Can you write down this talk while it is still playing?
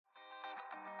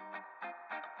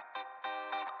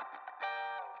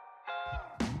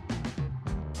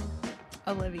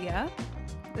Olivia.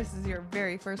 This is your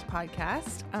very first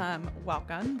podcast.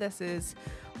 Welcome. This is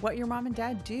what your mom and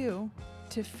dad do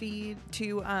to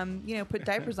put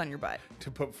diapers on your butt.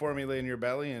 To put formula in your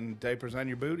belly and diapers on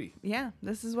your booty. Yeah,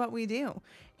 this is what we do.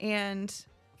 And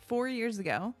 3 years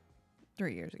ago,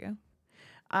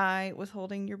 I was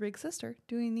holding your big sister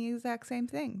doing the exact same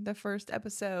thing. The first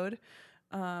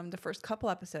couple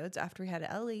episodes after we had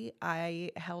Ellie,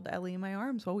 I held Ellie in my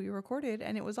arms while we recorded,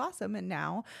 and it was awesome. And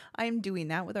now I'm doing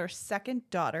that with our second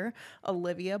daughter,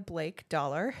 Olivia Blake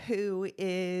Dollar, who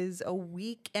is a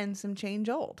week and some change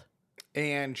old.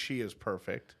 And she is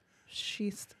perfect.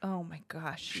 Oh my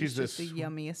gosh, she's just the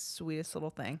yummiest, sweetest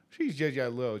little thing. She's just a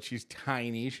little, she's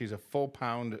tiny. She's a full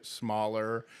pound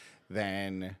smaller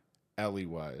than Ellie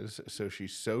was. So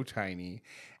she's so tiny.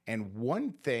 And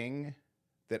one thing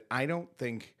that I don't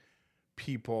think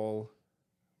people,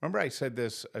 remember I said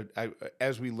this,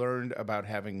 as we learned about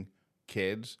having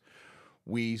kids,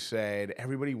 we said,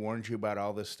 everybody warned you about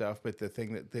all this stuff, but the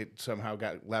thing that somehow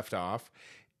got left off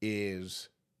is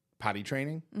potty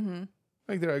training. Mm-hmm.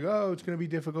 Like they're like, oh, it's going to be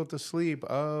difficult to sleep.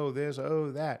 Oh, this,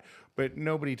 oh, that. But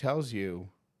nobody tells you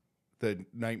the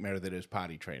nightmare that is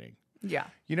potty training. Yeah.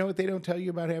 You know what they don't tell you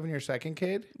about having your second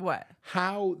kid? What?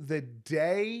 How the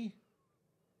day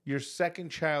your second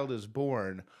child is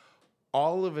born,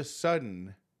 all of a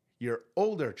sudden, your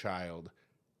older child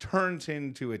turns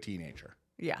into a teenager.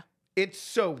 Yeah. It's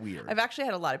so weird. I've actually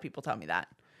had a lot of people tell me that.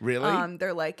 Really?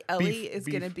 They're like, Ellie is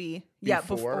going to be...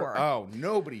 Before? Oh,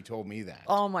 nobody told me that.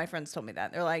 All my friends told me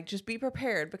that. They're like, just be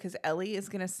prepared because Ellie is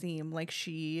going to seem like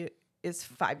she is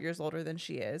 5 years older than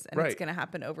she is. And It's going to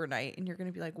happen overnight. And you're going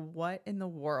to be like, what in the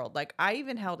world? Like, I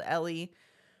even held Ellie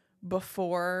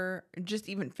before, just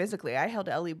even physically, I held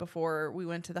Ellie before we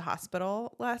went to the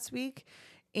hospital last week.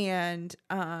 And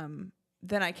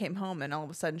then I came home and all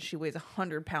of a sudden she weighs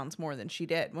 100 pounds more than she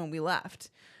did when we left.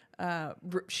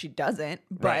 She doesn't,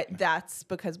 but that's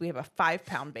because we have a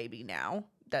 5-pound baby now.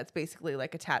 That's basically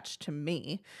like attached to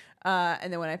me.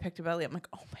 And then when I picked up Ellie, I'm like,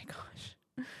 oh my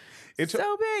gosh, it's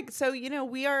so big. So,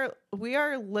 we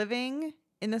are living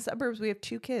in the suburbs. We have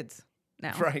 2 kids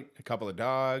now. Right. A couple of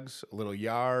dogs, a little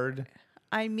yard.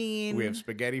 I mean, we have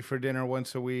spaghetti for dinner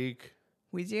once a week.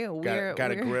 We do.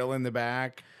 Got a grill in the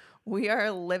back. We are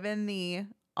living the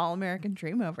all-American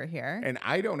dream over here. And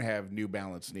I don't have New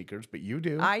Balance sneakers, but you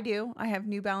do. I do. I have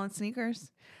New Balance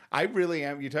sneakers. I really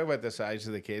am. You talk about the size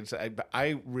of the kids.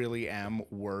 I really am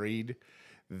worried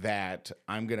that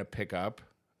I'm going to pick up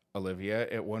Olivia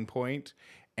at one point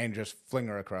and just fling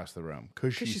her across the room.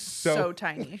 Because she's so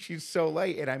tiny. She's so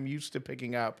light. And I'm used to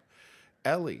picking up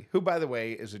Ellie, who, by the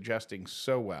way, is adjusting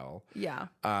so well. Yeah.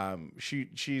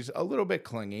 She's a little bit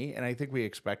clingy, and I think we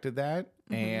expected that.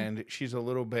 Mm-hmm. And she's a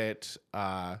little bit,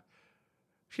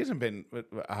 she hasn't been,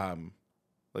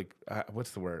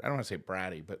 what's the word? I don't want to say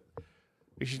bratty, but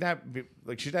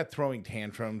she's not throwing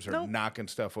tantrums or knocking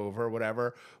stuff over or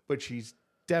whatever, but she's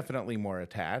definitely more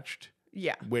attached.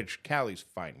 Yeah. Which Callie'S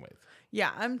fine with.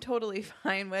 Yeah, I'm totally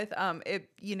fine with. It,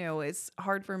 is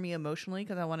hard for me emotionally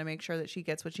because I want to make sure that she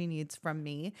gets what she needs from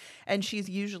me. And she's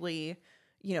usually,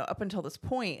 up until this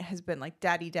point has been like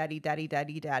daddy, daddy, daddy,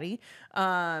 daddy, daddy.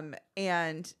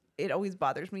 And it always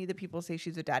bothers me that people say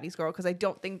she's a daddy's girl because I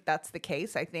don't think that's the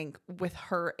case. I think with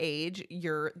her age,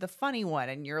 you're the funny one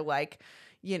and you're like,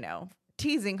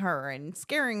 teasing her and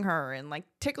scaring her and like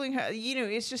tickling her.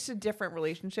 It's just a different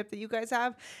relationship that you guys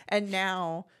have. And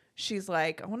now she's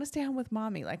like, I want to stay home with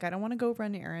mommy. Like, I don't want to go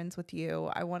run errands with you.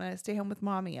 I want to stay home with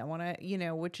mommy. I want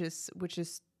to, which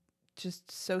is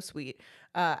just so sweet.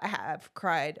 I have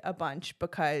cried a bunch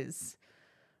because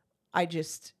I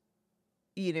just,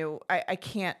 I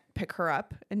can't pick her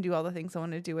up and do all the things I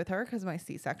want to do with her because of my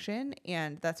C-section.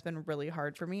 And that's been really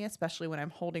hard for me, especially when I'm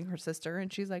holding her sister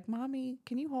and she's like, mommy,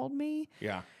 can you hold me?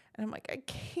 Yeah. And I'm like, I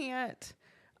can't.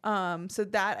 So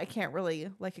that I can't really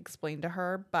explain to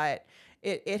her, but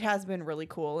it has been really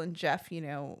cool. And Jeff,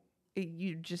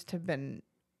 you just have been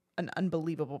an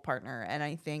unbelievable partner. And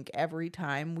I think every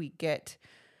time we get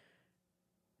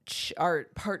our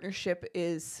partnership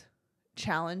is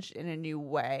challenged in a new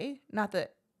way, not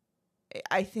that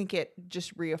I think it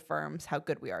just reaffirms how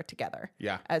good we are together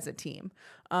as a team.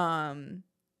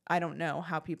 I don't know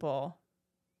how people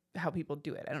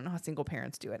do it. I don't know how single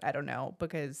parents do it. I don't know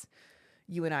because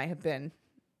you and I have been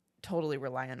totally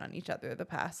reliant on each other the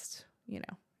past,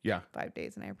 5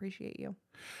 days, and I appreciate you.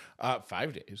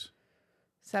 5 days.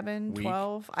 7,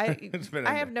 12. I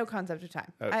have no concept of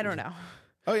time. I don't know.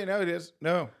 Oh, yeah, no, it is.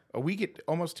 No, a week,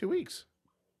 almost 2 weeks.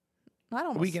 Not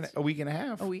almost. A week and a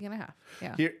half. A week and a half.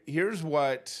 Yeah. Here's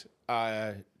what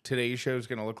today's show is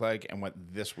going to look like and what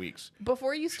this week's.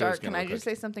 Before you show's start, gonna can I look just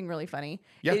like. say something really funny?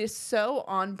 Yeah. It is so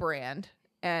on brand,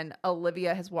 and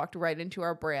Olivia has walked right into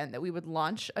our brand that we would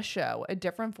launch a show, a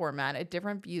different format, a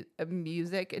different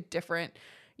music, a different,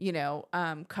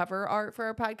 cover art for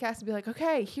our podcast, and be like,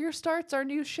 okay, here starts our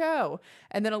new show.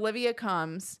 And then Olivia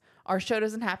comes. Our show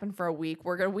doesn't happen for a week.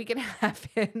 We're a week and a half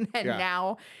in, and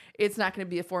now it's not going to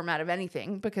be a format of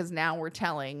anything because now we're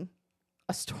telling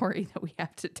a story that we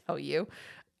have to tell you.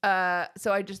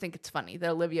 So I just think it's funny that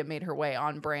Olivia made her way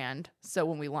on brand. So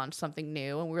when we launched something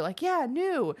new and we were like, yeah,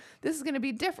 new, this is going to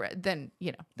be different, then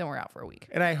we're out for a week.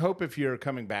 And I hope if you're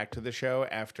coming back to the show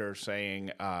after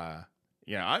saying, I'm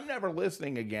never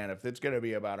listening again if it's going to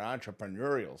be about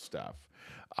entrepreneurial stuff,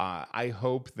 I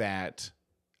hope that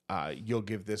you'll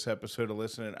give this episode a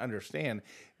listen and understand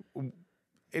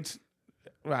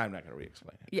I'm not going to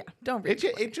re-explain it. Yeah, don't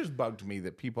re-explain it just bugged me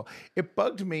that it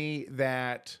bugged me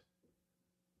that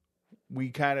we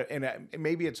kind of, and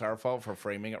maybe it's our fault for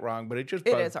framing it wrong, but it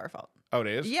is our fault. Oh, it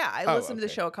is? Yeah, I listened to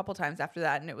the show a couple times after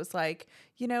that, and it was like,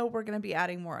 we're going to be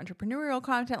adding more entrepreneurial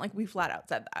content. Like, we flat out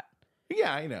said that.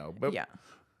 Yeah, I know. But yeah,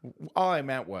 all I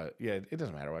meant was, it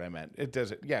doesn't matter what I meant. It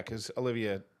doesn't, because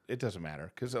Olivia, it doesn't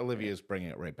matter, because Olivia is bringing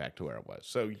it right back to where it was.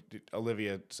 So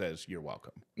Olivia says, you're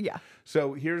welcome. Yeah.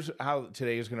 So here's how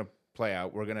today is going to play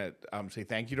out. We're going to say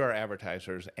thank you to our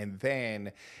advertisers, and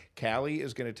then Callie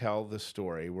is going to tell the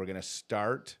story. We're going to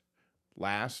start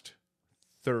last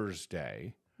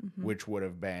Thursday, which would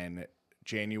have been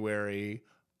January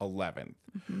 11th.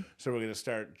 So we're going to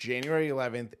start January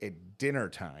 11th at dinner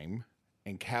time,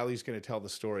 and Callie's going to tell the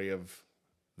story of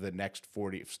the next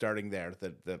 40, starting there,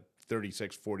 the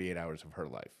 36, 48 hours of her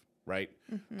life, right?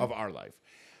 Of our life.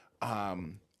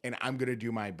 And I'm going to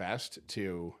do my best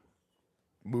to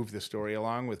move the story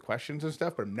along with questions and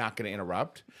stuff, but I'm not going to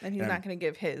interrupt. And he's not going to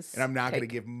give his. And I'm not going to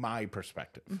give my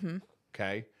perspective.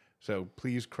 Okay? So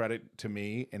please credit to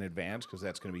me in advance because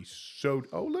that's going to be so.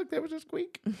 Oh, look, there was a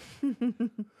squeak.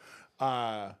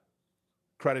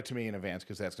 Credit to me in advance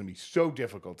because that's going to be so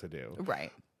difficult to do.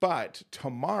 Right. But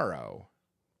tomorrow,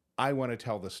 I want to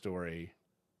tell the story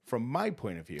from my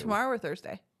point of view. Tomorrow or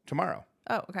Thursday? Tomorrow.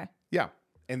 Oh, okay. Yeah.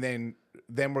 And then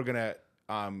we're going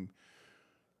to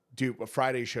do a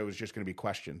Friday show is just going to be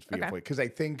questions via voice because I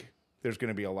think there's going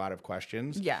to be a lot of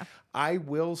questions. Yeah. I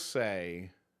will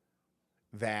say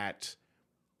that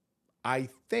I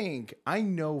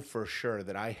know for sure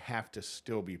that I have to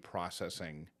still be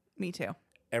processing. Me too.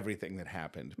 Everything that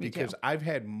happened Me because too. I've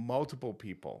had multiple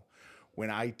people when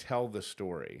I tell the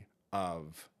story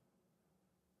of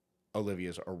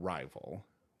Olivia's arrival,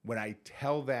 when I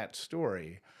tell that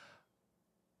story,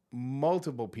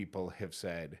 multiple people have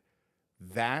said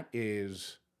that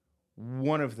is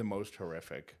one of the most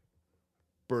horrific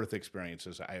birth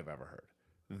experiences I have ever heard.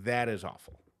 That is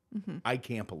awful. I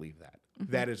can't believe that.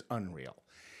 That is unreal.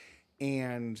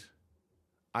 And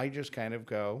I just kind of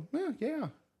go, yeah,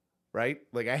 right?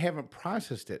 Like I haven't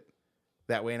processed it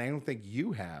that way, and I don't think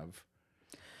you have.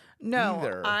 No,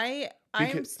 either, I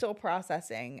am still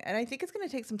processing, and I think it's going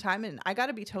to take some time. And I got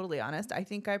to be totally honest. I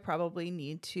think I probably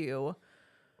need to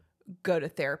go to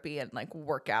therapy and like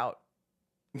work out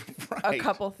a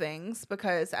couple things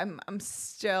because I'm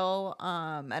still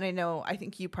and I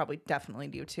think you probably definitely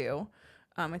do too.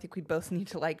 I think we both need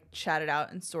to like chat it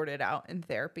out and sort it out in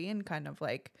therapy and kind of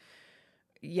like,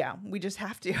 yeah, we just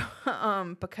have to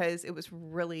because it was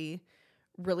really,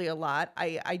 really a lot.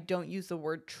 I don't use the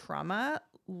word trauma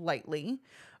lightly,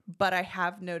 but I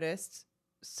have noticed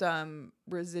some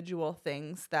residual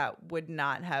things that would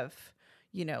not have,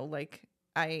 like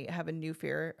I have a new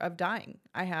fear of dying.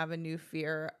 I have a new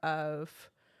fear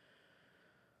of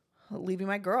leaving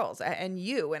my girls and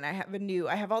you, and I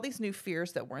have all these new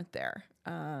fears that weren't there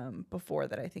before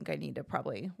that I think I need to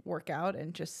probably work out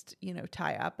and just,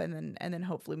 tie up and then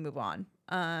hopefully move on.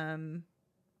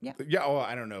 Yeah. Well,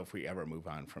 I don't know if we ever move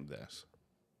on from this.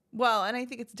 Well, and I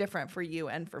think it's different for you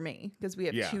and for me because we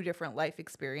have two different life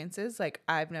experiences. Like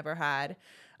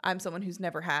I'm someone who's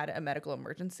never had a medical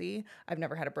emergency. I've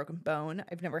never had a broken bone.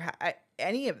 I've never had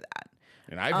any of that.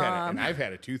 And I've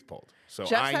had a tooth pulled. So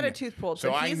Jeff's had a tooth pulled,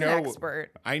 so he's an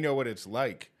expert. I know what it's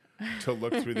like to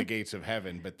look through the gates of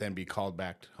heaven, but then be called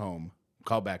back home,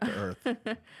 called back to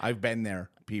earth. I've been there,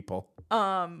 people.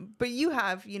 But you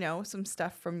have, some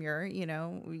stuff from your,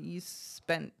 you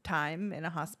spent time in a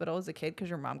hospital as a kid because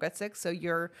your mom got sick. So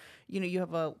you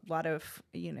have a lot of,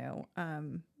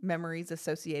 memories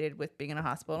associated with being in a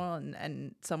hospital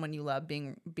and someone you love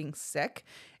being sick.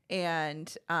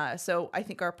 And so I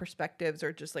think our perspectives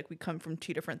are just like we come from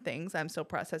two different things. I'm still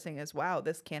processing as, wow,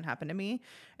 this can't happen to me.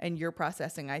 And you're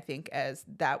processing, I think, as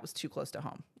that was too close to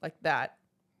home. Like that,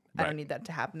 I don't need that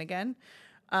to happen again.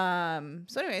 So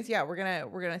anyways, yeah, we're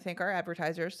gonna thank our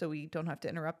advertisers so we don't have to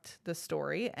interrupt the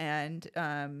story. And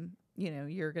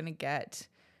you're gonna get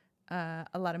a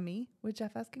lot of me with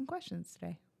Jeff asking questions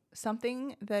today.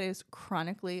 Something that is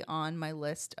chronically on my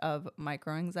list of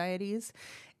micro anxieties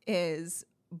is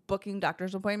booking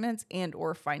doctor's appointments and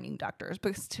or finding doctors,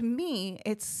 because to me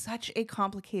it's such a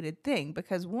complicated thing.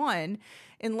 Because one,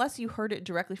 unless you heard it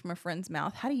directly from a friend's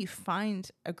mouth, how do you find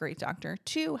a great doctor?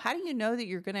 Two, how do you know that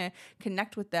you're gonna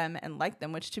connect with them and like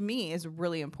them, which to me is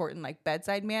really important. Like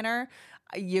bedside manner,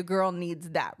 your girl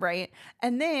needs that, right?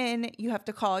 And then you have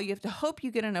to call, you have to hope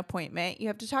you get an appointment, you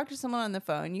have to talk to someone on the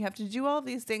phone, you have to do all of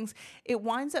these things. It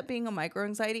winds up being a micro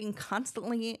anxiety and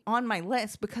constantly on my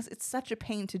list because it's such a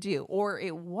pain to do, or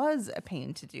it was a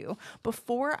pain to do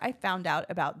before I found out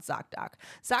about ZocDoc.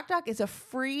 ZocDoc is a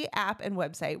free app and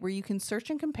website where you can search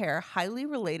and compare highly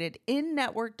related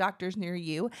in-network doctors near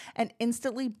you and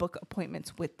instantly book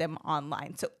appointments with them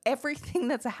online. So everything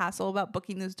that's a hassle about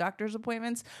booking those doctor's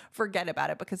appointments, forget about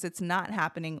it, because it's not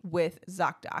happening with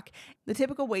ZocDoc. The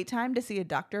typical wait time to see a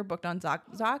doctor booked on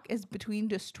ZocDoc is between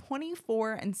just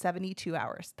 24 and 72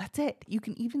 hours. That's it. You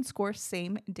can even score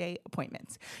same day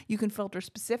appointments. You can filter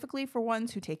specifically for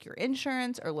ones who take your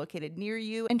insurance, are located near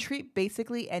you, and treat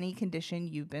basically any condition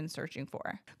you've been searching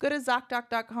for. Go to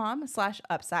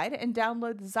ZocDoc.com/upside and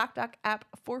download the ZocDoc app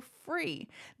for free.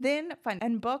 Then find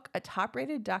and book a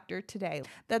top-rated doctor today.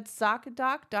 That's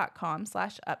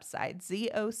ZocDoc.com/upside.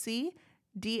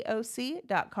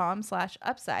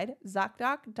 ZocDoc.com/upside,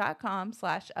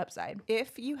 ZocDoc.com/upside.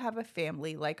 If you have a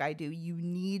family like I do, you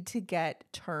need to get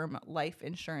term life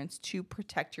insurance to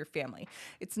protect your family.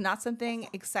 It's not something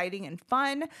exciting and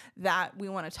fun that we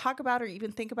want to talk about or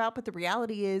even think about, but the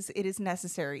reality is it is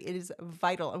necessary. It is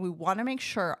vital, and we want to make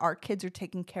sure our kids are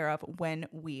taken care of when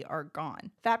we are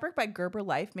gone. Fabric by Gerber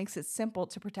Life makes it simple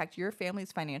to protect your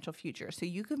family's financial future so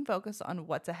you can focus on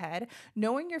what's ahead,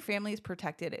 knowing your family is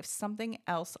protected if something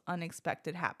else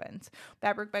unexpected happens.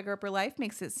 Fabric by Gerber Life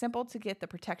makes it simple to get the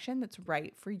protection that's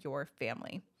right for your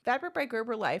family. Fabric by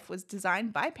Gerber Life was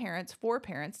designed by parents for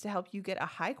parents to help you get a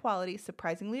high-quality,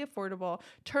 surprisingly affordable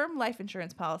term life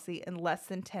insurance policy in less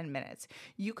than 10 minutes.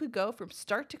 You could go from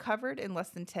start to covered in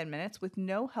less than 10 minutes with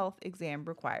no health exam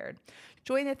required.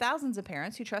 Join the thousands of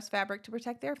parents who trust Fabric to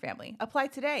protect their family. Apply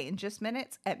today in just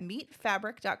minutes at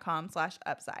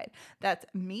meetfabric.com/upside. That's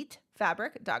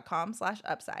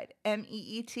meetfabric.com/upside.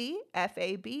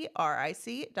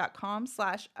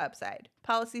 meetfabric.com/upside.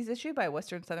 Policies issued by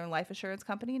Western Southern Life Assurance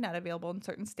Company, not available in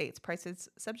certain states. Prices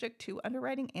subject to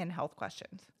underwriting and health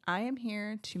questions. I am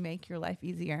here to make your life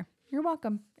easier. You're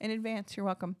welcome. In advance, you're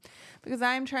welcome. Because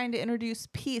I am trying to introduce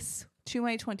peace to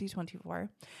my 2024.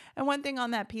 And one thing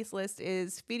on that peace list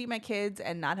is feeding my kids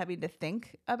and not having to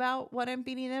think about what I'm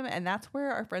feeding them. And that's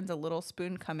where our friends at Little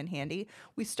Spoon come in handy.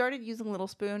 We started using Little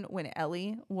Spoon when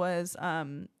Ellie was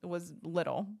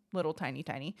little,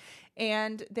 tiny.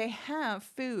 And they have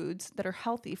foods that are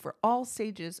healthy for all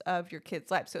stages of your kid's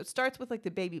life. So it starts with like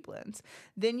the baby blends.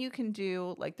 Then you can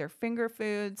do like their finger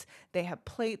foods. They have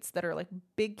plates that are like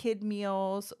big kid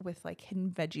meals with like hidden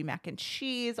veggie mac and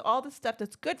cheese, all the stuff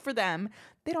that's good for them.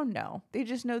 They don't know. They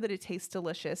just know that it tastes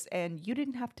delicious and you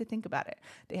didn't have to think about it.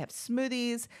 They have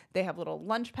smoothies. They have little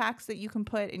lunch packs that you can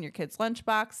put in your kid's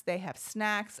lunchbox. They have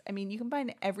snacks. I mean, you can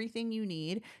find everything you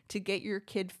need to get your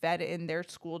kid fed in their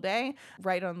school day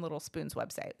right on Little Spoon's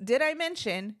website. Did I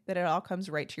mention that it all comes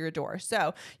right to your door?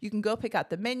 So you can go pick out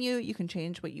the menu. You can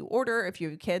change what you order. If you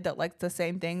have a kid that likes the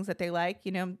same things that they like, they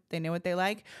know what they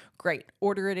like. Great.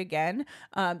 Order it again.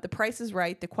 The price is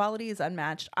right. The quality is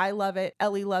unmatched. I love it.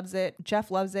 Ellie loves it.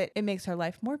 Jeff loves it. It makes our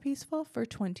life more peaceful for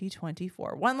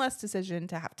 2024. One less decision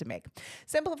to have to make.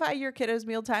 Simplify your kiddos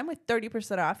mealtime with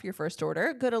 30% off your first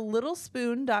order. Go to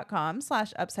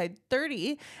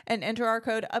littlespoon.com/upside30 and enter our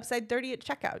code upside30 at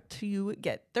checkout to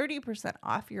get 30%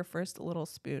 off your first Little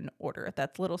Spoon order.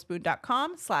 That's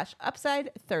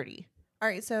littlespoon.com/upside30. All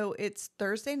right, so it's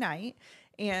Thursday night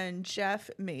and Jeff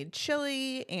made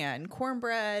chili and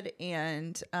cornbread.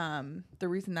 And the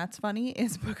reason that's funny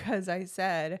is because I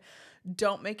said,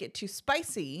 don't make it too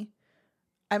spicy.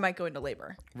 I might go into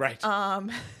labor. Right.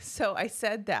 So I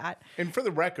said that. And for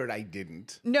the record, I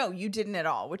didn't. No, you didn't at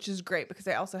all, which is great because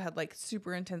I also had like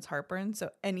super intense heartburn. So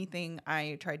anything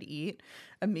I tried to eat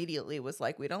immediately was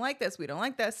like, we don't like this. We don't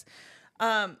like this.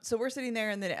 So we're sitting there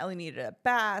and then Ellie needed a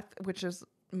bath, which is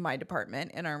my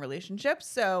department in our relationship.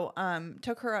 So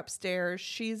took her upstairs.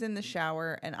 She's in the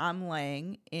shower and I'm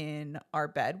laying in our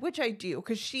bed, which I do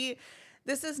because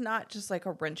this is not just like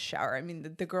a rinse shower. I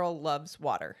mean, the girl loves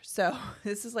water. So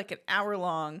this is like an hour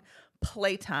long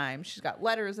playtime. She's got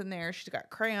letters in there. She's got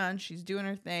crayons. She's doing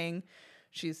her thing.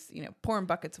 She's, pouring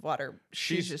buckets of water.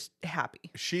 She's just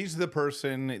happy. She's the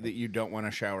person that you don't want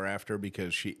to shower after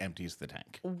because she empties the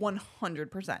tank.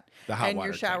 100%. The hot and water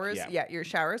your shower tank, is, your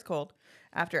shower is cold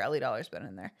after Ellie Dollar's been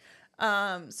in there.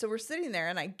 So we're sitting there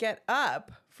and I get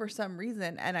up for some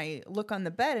reason and I look on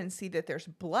the bed and see that there's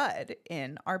blood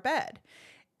in our bed.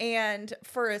 And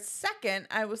for a second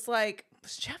I was like,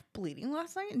 was Jeff bleeding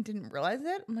last night and didn't realize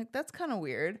it? I'm like, that's kind of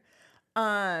weird.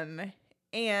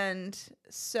 And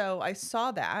so I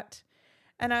saw that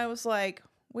and I was like,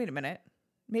 wait a minute,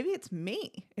 maybe it's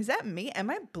me. Is that me? Am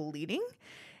I bleeding?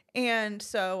 And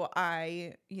so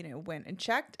I, went and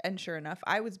checked and sure enough,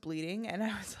 I was bleeding and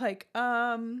I was like,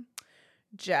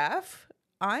 Jeff,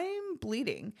 I'm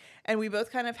bleeding. And we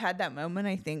both kind of had that moment,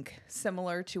 I think,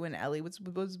 similar to when Ellie was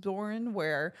born,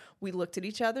 where we looked at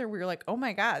each other. We were like, oh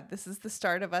my God, this is the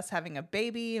start of us having a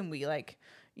baby. And we we're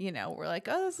like,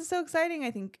 oh, this is so exciting.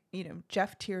 I think,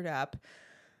 Jeff teared up.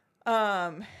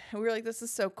 And we were like, this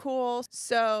is so cool.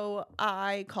 So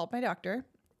I called my doctor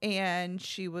and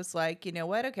she was like, you know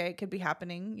what? Okay, it could be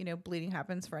happening. Bleeding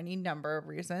happens for any number of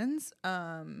reasons.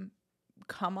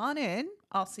 Come on in.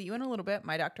 I'll see you in a little bit.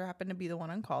 My doctor happened to be the one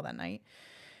on call that night.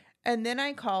 And then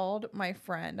I called my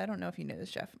friend. I don't know if you know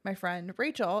this, Jeff. My friend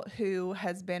Rachel, who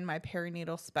has been my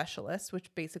perinatal specialist,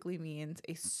 which basically means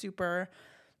a super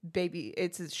baby.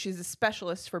 She's a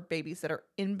specialist for babies that are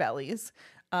in bellies.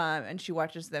 And she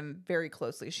watches them very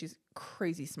closely. She's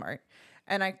crazy smart.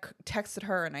 And I texted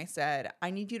her and I said,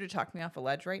 I need you to talk me off a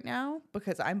ledge right now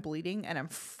because I'm bleeding and I'm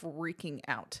freaking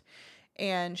out.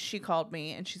 And she called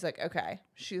me and she's like, okay.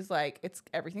 She's like,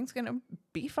 everything's going to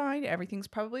be fine. Everything's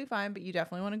probably fine, but you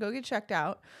definitely want to go get checked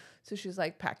out. So she's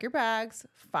like, pack your bags,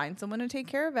 find someone to take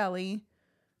care of Ellie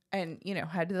and,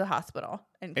 head to the hospital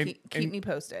and keep me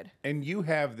posted. And you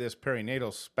have this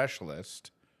perinatal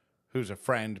specialist who's a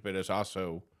friend, but is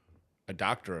also a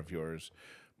doctor of yours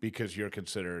because you're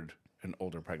considered an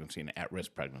older pregnancy, an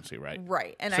at-risk pregnancy, right?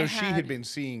 Right. And so she had been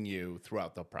seeing you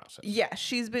throughout the process. Yeah,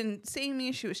 she's been seeing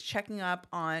me. She was checking up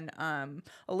on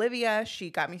Olivia. She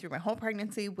got me through my whole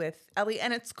pregnancy with Ellie.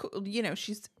 And it's cool.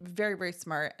 She's very, very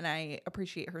smart. And I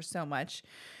appreciate her so much.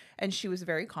 And she was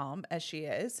very calm, as she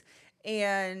is.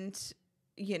 And,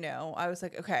 I was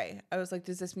like, okay. I was like,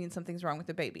 does this mean something's wrong with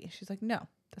the baby? She's like, no,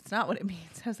 that's not what it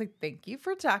means. I was like, thank you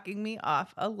for talking me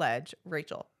off a ledge,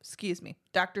 Rachel. Excuse me,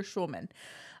 Dr. Schulman.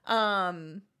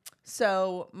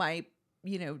 So my,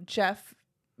 Jeff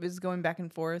is going back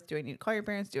and forth. Do I need to call your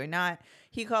parents? Do I not?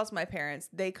 He calls my parents.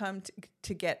 They come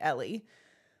to get Ellie.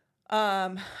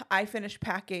 I finish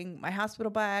packing my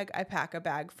hospital bag. I pack a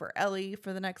bag for Ellie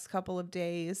for the next couple of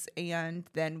days. And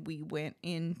then we went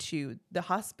into the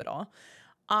hospital.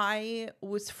 I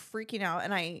was freaking out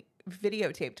and I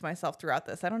videotaped myself throughout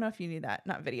this. I don't know if you knew that.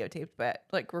 Not videotaped, but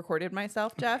like recorded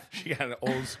myself, Jeff. She had an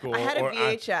old school. I had a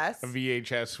VHS. A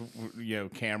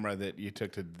VHS, camera that you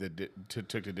took to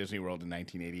took to Disney World in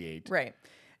 1988. Right.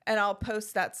 And I'll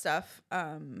post that stuff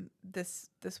this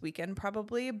weekend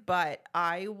probably. But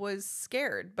I was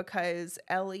scared because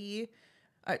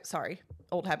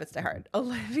old habits die hard.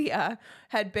 Olivia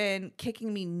had been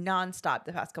kicking me nonstop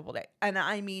the past couple of days. And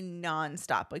I mean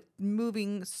nonstop, like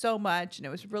moving so much. And it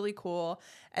was really cool.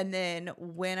 And then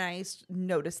when I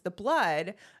noticed the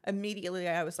blood, immediately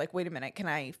I was like, wait a minute, can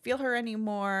I feel her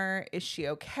anymore? Is she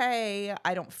okay?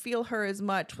 I don't feel her as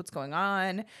much. What's going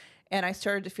on? And I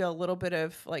started to feel a little bit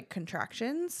of like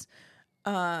contractions.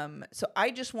 So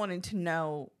I just wanted to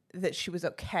know that she was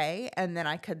okay. And then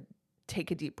I could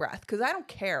take a deep breath because I don't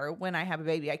care when I have a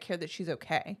baby. I care that she's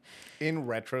okay. In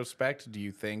retrospect, do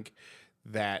you think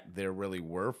that there really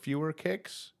were fewer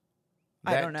kicks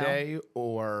that day,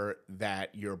 or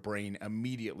that your brain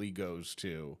immediately goes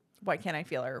to, why can't I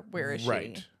feel her? Where is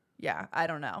she? Yeah, I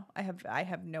don't know. I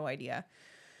have no idea.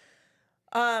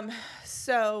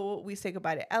 So we say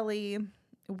goodbye to Ellie.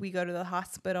 We go to the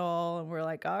hospital and we're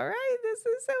like, all right, this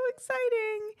is so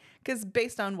exciting. Because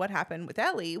based on what happened with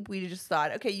Ellie, we just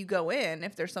thought, okay, you go in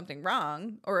if there's something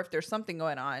wrong or if there's something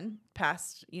going on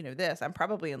past, this, I'm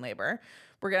probably in labor.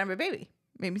 We're going to have a baby,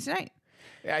 maybe tonight.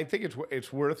 Yeah, I think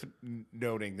it's worth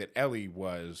noting that Ellie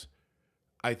was,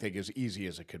 I think, as easy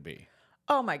as it could be.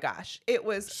 Oh my gosh. It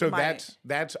was. So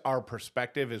that's our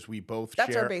perspective as we both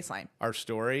that's share our baseline. Our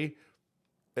story.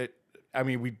 I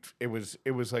mean, it was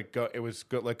like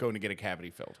like going to get a cavity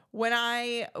filled. When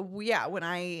I,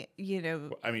 you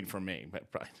know, I mean, for me, but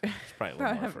it's probably a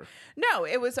little more for. no,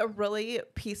 it was a really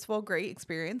peaceful, great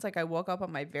experience. Like I woke up on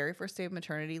my very first day of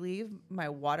maternity leave. My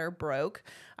water broke.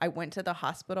 I went to the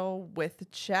hospital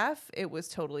with Jeff. It was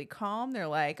totally calm. They're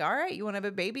like, all right, you want to have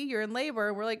a baby? You're in labor.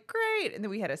 And we're like, great. And then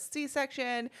we had a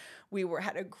C-section.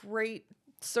 Had a great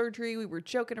surgery. We were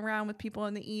joking around with people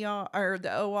in the ER or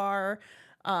the OR.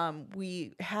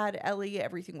 We had Ellie.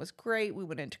 Everything was great. We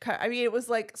went into I mean, it was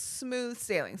like smooth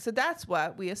sailing. So that's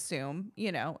what we assume,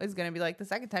 you know, is going to be like the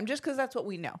second time, just because that's what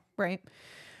we know, right?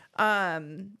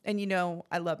 And you know,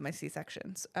 I love my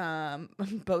C-sections.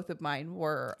 Both of mine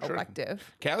were elective.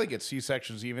 Callie gets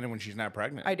C-sections even when she's not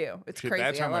pregnant. I do. It's crazy.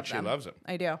 That's how much she loves them.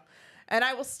 I do. And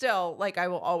I will still, like, I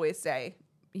will always say,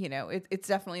 you know, it's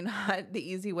definitely not the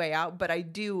easy way out, but I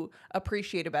do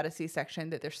appreciate about a C-section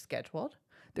that they're scheduled.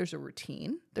 There's a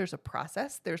routine. There's a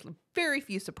process. There's very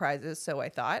few surprises, so I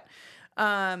thought.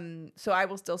 So I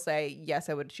will still say, yes,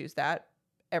 I would choose that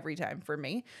every time for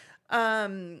me.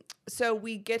 So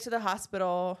we get to the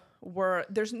hospital where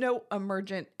there's no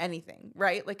emergent anything,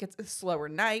 right? Like it's a slower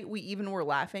night. We even were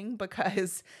laughing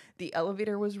because the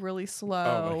elevator was really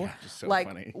slow. Oh my God, it's so like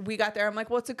funny. we got there. I'm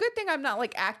like, well, it's a good thing I'm not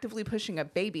like actively pushing a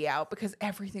baby out because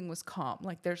everything was calm.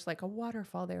 Like there's like a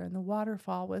waterfall there and the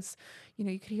waterfall was, you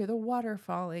know, you could hear the water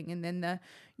falling. And then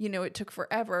it took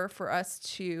forever for us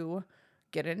to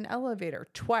get in an elevator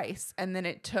twice. And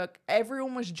then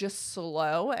everyone was just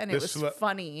slow and it was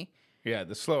funny. Yeah,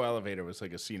 the slow elevator was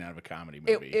like a scene out of a comedy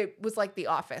movie. It was like The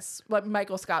Office, what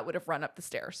Michael Scott would have run up the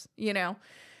stairs, you know?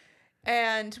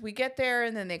 And we get there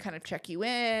and then they kind of check you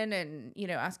in and, you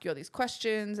know, ask you all these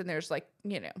questions. And there's like,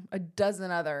 you know, a dozen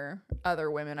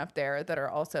other women up there that are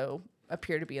also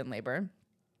appear to be in labor.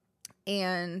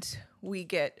 And we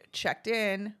get checked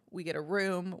in, we get a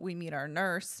room, we meet our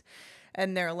nurse.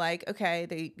 And they're like, okay,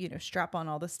 they, you know, strap on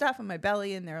all the stuff on my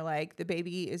belly. And they're like, the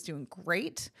baby is doing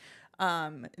great.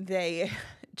 They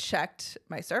checked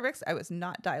my cervix. I was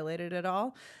not dilated at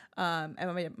all.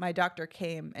 And my doctor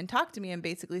came and talked to me and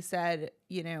basically said,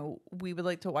 you know, we would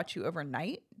like to watch you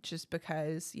overnight just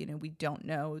because, you know, we don't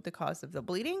know the cause of the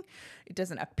bleeding. It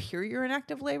doesn't appear you're in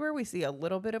active labor. We see a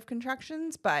little bit of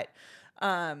contractions, but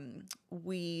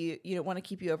we, you know, want to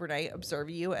keep you overnight, observe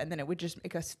you, and then it would just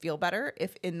make us feel better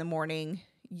if in the morning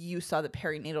you saw the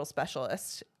perinatal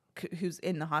specialist who's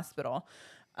in the hospital,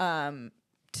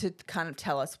 to kind of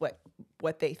tell us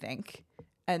what they think.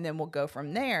 And then we'll go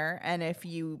from there. And if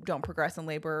you don't progress in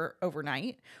labor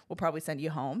overnight, we'll probably send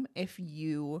you home. If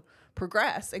you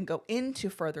progress and go into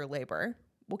further labor,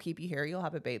 we'll keep you here. You'll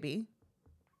have a baby.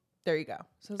 There you go.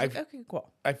 So I was like, okay,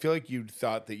 cool. I feel like you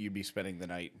thought that you'd be spending the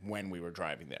night when we were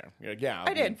driving there. You're like, yeah,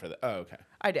 I'll be in for the. Oh, okay.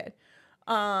 I did.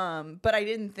 But I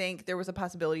didn't think there was a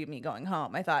possibility of me going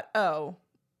home. I thought, oh,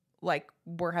 like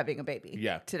we're having a baby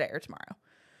today or tomorrow.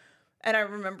 And I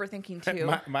remember thinking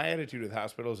too. My attitude with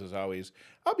hospitals is always,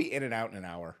 I'll be in and out in an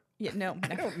hour. Yeah, no.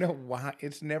 I don't know why.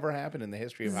 It's never happened in the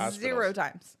history of hospitals. 0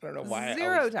 times. I don't know why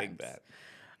I always think that.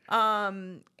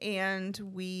 And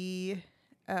we,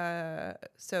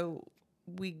 so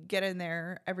we get in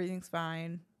there, everything's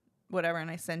fine, whatever.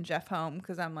 And I send Jeff home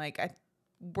because I'm like,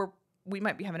 we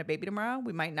might be having a baby tomorrow.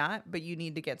 We might not, but you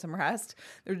need to get some rest.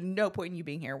 There's no point in you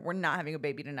being here. We're not having a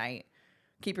baby tonight.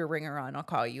 Keep your ringer on. I'll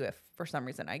call you if for some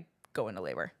reason I go into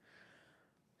labor.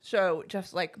 So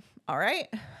Jeff's like, all right,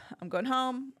 I'm going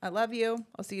home. I love you.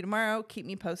 I'll see you tomorrow. Keep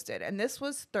me posted. And this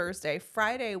was Thursday.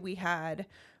 Friday, we had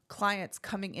clients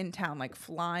coming in town, like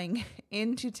flying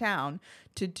into town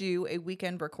to do a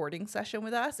weekend recording session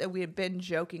with us. And we had been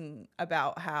joking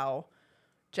about how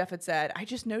Jeff had said, I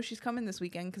just know she's coming this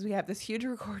weekend because we have this huge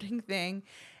recording thing.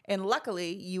 And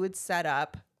luckily, you had set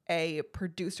up a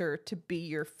producer to be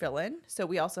your fill-in. So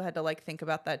we also had to like think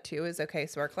about that too, is okay,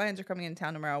 so our clients are coming in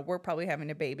town tomorrow. We're probably having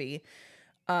a baby.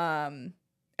 And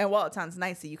while it sounds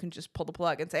nice that you can just pull the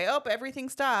plug and say, oh, everything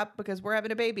stopped because we're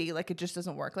having a baby, like it just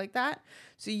doesn't work like that.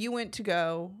 So you went to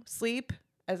go sleep,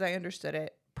 as I understood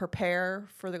it, prepare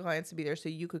for the clients to be there so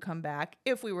you could come back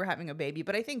if we were having a baby.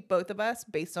 But I think both of us,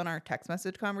 based on our text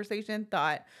message conversation,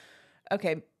 thought,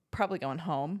 okay, probably going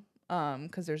home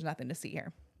because there's nothing to see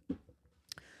here.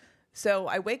 So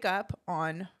I wake up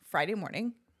on Friday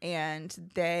morning and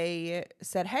they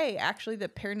said, hey, actually the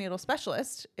perinatal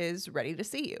specialist is ready to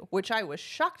see you, which I was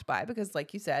shocked by because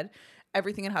like you said,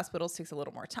 everything in hospitals takes a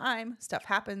little more time. Stuff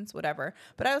happens, whatever.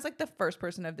 But I was like the first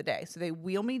person of the day. So they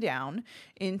wheel me down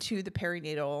into the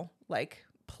perinatal like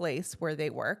place where they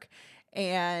work.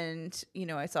 And, you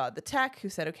know, I saw the tech who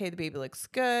said, okay, the baby looks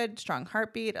good, strong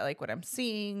heartbeat. I like what I'm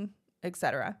seeing,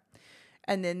 etc.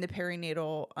 And then the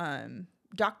perinatal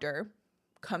doctor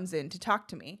comes in to talk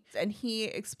to me. And he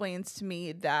explains to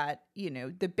me that,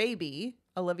 the baby,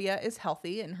 Olivia, is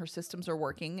healthy and her systems are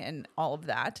working and all of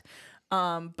that.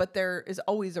 But there is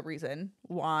always a reason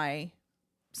why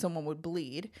someone would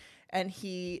bleed. And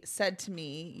he said to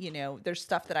me, there's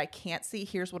stuff that I can't see.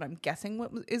 Here's what I'm guessing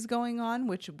what is going on,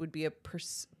 which would be a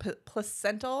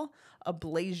placental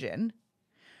ablation.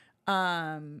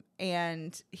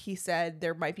 And he said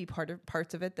there might be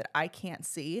parts of it that I can't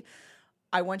see.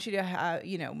 I want you to have,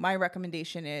 my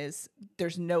recommendation is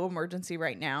there's no emergency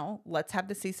right now. Let's have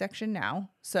the C-section now.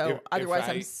 So otherwise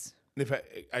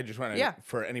I just want to,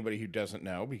 for anybody who doesn't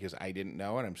know, because I didn't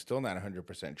know and I'm still not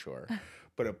 100% sure,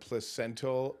 but a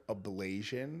placental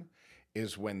ablation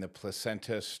is when the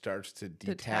placenta starts to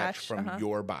detach from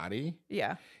your body.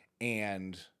 Yeah.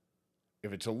 And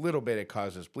if it's a little bit, it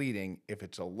causes bleeding. If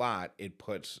it's a lot, it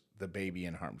puts the baby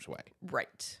in harm's way.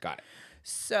 Right. Got it.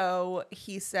 So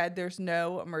he said there's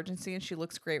no emergency and she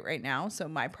looks great right now. So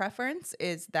my preference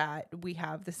is that we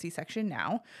have the C-section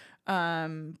now.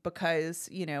 Because,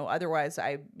 otherwise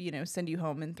I, send you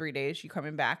home in 3 days, you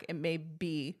coming back. It may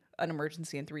be an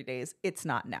emergency in 3 days. It's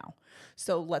not now.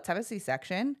 So let's have a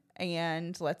C-section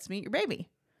and let's meet your baby.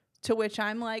 To which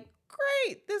I'm like,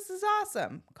 great, this is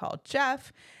awesome. Called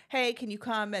Jeff. Hey, can you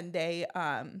come? And they,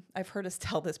 I've heard us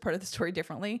tell this part of the story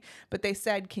differently, but they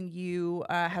said, can you,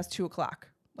 has 2:00,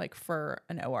 like for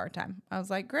an OR time. I was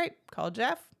like, great, call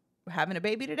Jeff. We're having a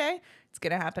baby today. It's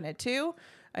going to happen at 2:00.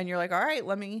 And you're like, all right,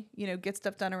 let me, get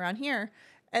stuff done around here.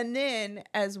 And then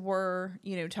as we're,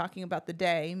 talking about the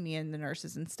day, me and the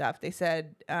nurses and stuff, they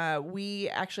said, we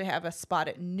actually have a spot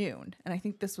at noon. And I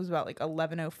think this was about like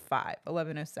 11:05,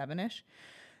 11:07-ish.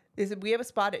 They said, we have a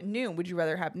spot at noon. Would you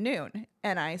rather have noon?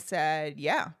 And I said,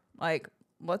 yeah, like,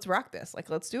 let's rock this. Like,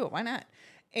 let's do it. Why not?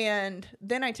 And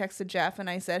then I texted Jeff and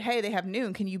I said, hey, they have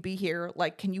noon. Can you be here?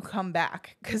 Like, can you come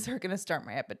back? Because they're going to start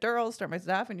my epidural, start my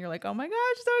stuff. And you're like, oh my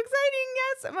gosh, so exciting.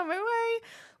 Yes, I'm on my way.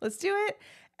 Let's do it.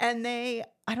 And I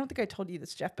don't think I told you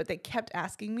this, Jeff, but they kept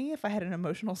asking me if I had an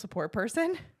emotional support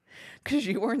person because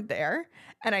you weren't there.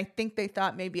 And I think they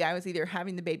thought maybe I was either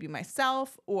having the baby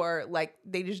myself or like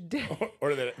they just did.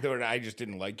 Or that I just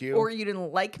didn't like you. Or you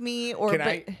didn't like me. Or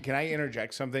Can I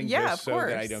interject something just so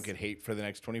that I don't get hate for the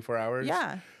next 24 hours?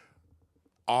 Yeah.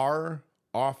 Our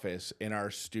office in our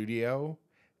studio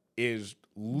is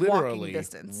literally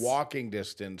walking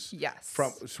distance. Yes.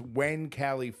 From when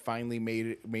Callie finally made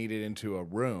it into a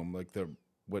room, like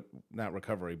not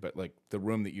recovery, but like the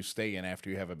room that you stay in after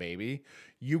you have a baby,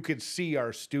 you could see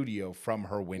our studio from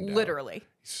her window. Literally.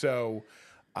 So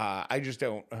I just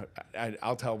don't,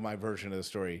 I'll tell my version of the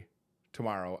story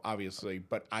tomorrow, obviously,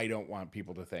 but I don't want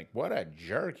people to think, what a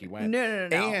jerk he went. No.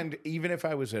 And even if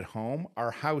I was at home,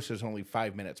 our house is only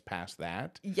 5 minutes past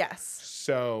that. Yes.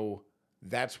 So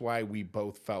that's why we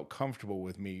both felt comfortable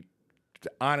with me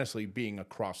honestly being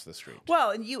across the street.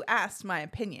 Well, and you asked my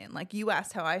opinion. Like, you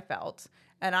asked how I felt.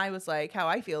 And I was like, how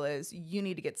I feel is you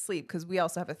need to get sleep because we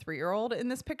also have a 3-year-old in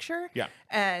this picture. Yeah.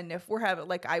 And if we're having,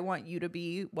 like, I want you to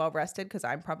be well rested because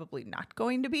I'm probably not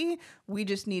going to be. We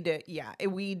just need to,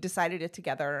 we decided it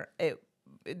together.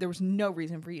 There was no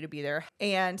reason for you to be there.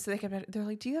 And so they're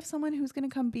like, do you have someone who's going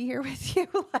to come be here with you?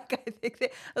 Like, I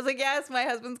was like, yes, my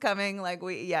husband's coming. Like,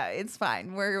 it's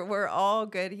fine. We're all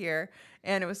good here.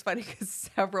 And it was funny because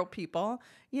several people,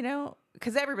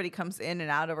 because everybody comes in and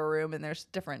out of a room and there's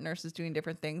different nurses doing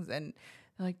different things. And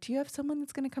they're like, do you have someone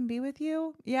that's going to come be with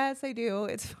you? Yes, I do.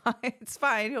 It's fine. It's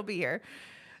fine. He'll be here.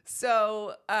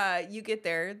 So you get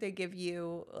there, they give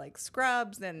you like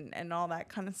scrubs and all that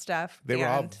kind of stuff. They were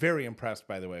all very impressed,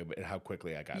 by the way, at how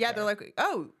quickly I got there. Yeah, they're like,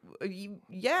 oh, you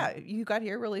got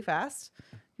here really fast.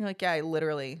 You're like, yeah, I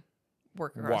literally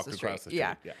walked across the street.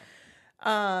 Yeah.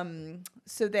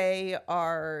 So they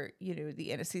are, the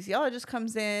anesthesiologist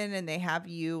comes in and they have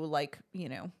you like,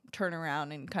 turn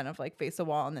around and kind of like face the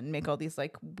wall and then make all these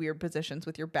like weird positions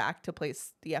with your back to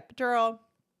place the epidural.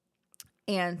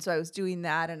 And so I was doing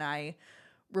that, and I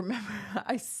remember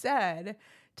I said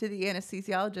to the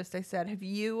anesthesiologist, I said, have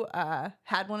you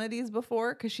had one of these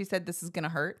before? Because she said, this is going to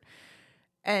hurt.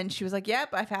 And she was like,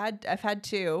 yep, I've had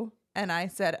 2. And I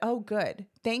said, oh, good.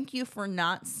 Thank you for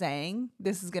not saying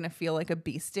this is going to feel like a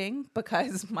bee sting,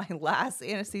 because my last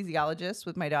anesthesiologist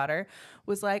with my daughter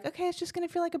was like, okay, it's just going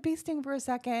to feel like a bee sting for a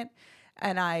second.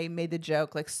 And I made the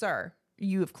joke like, sir,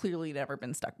 you have clearly never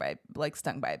been stung by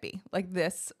a bee. Like,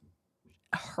 this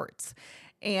hurts.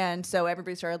 And so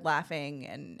everybody started laughing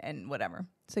and whatever.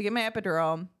 So I get my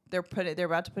epidural. They're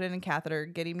about to put in a catheter,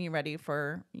 getting me ready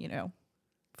for,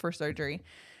 for surgery.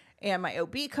 And my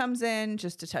OB comes in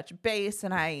just to touch base.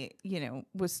 And I,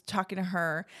 was talking to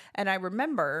her. And I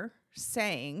remember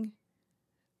saying,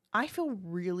 I feel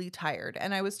really tired.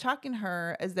 And I was talking to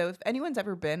her as though if anyone's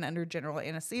ever been under general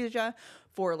anesthesia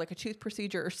for like a tooth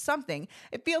procedure or something,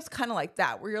 it feels kind of like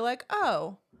that, where you're like,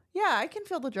 oh, yeah, I can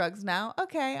feel the drugs now.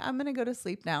 Okay, I'm going to go to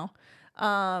sleep now.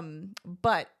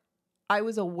 But I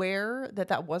was aware that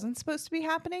that wasn't supposed to be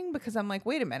happening because I'm like,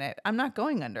 wait a minute, I'm not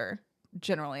going under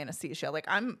general anesthesia. Like,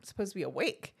 I'm supposed to be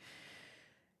awake.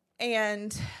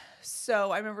 And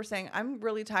so I remember saying, I'm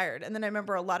really tired. And then I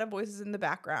remember a lot of voices in the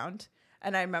background.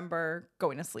 And I remember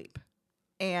going to sleep.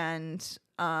 And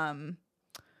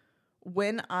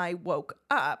when I woke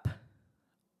up,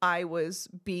 I was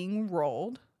being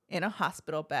rolled in a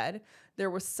hospital bed.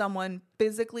 There was someone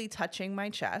physically touching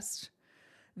my chest.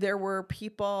 There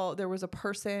was a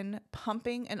person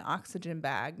pumping an oxygen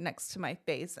bag next to my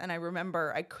face. And I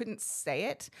remember, I couldn't say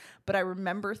it, but I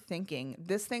remember thinking,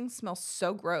 this thing smells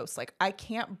so gross. Like, I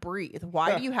can't breathe.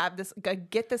 Why do you have this?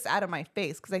 Get this out of my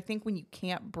face. Because I think when you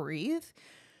can't breathe,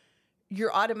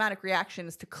 your automatic reaction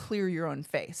is to clear your own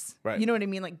face. Right. You know what I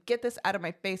mean? Like, get this out of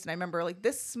my face. And I remember, like,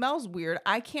 this smells weird.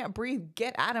 I can't breathe.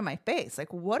 Get out of my face.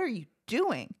 Like, what are you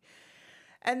doing?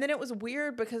 And then it was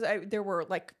weird because there were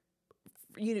like,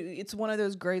 it's one of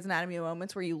those Grey's Anatomy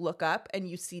moments where you look up and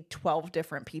you see 12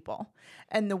 different people.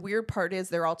 And the weird part is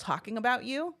they're all talking about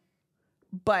you,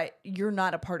 but you're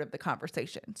not a part of the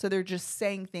conversation. So they're just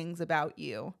saying things about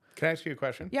you. Can I ask you a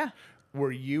question? Yeah.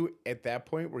 Were you, at that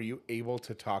point, were you able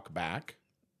to talk back?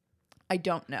 I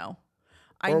don't know.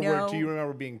 Do you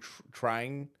remember being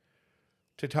trying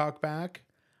to talk back?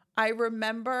 I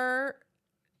remember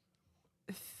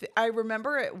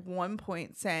at one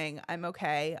point saying, I'm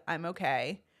okay.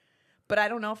 But I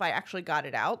don't know if I actually got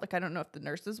it out. Like, I don't know if the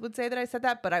nurses would say that I said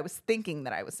that, but I was thinking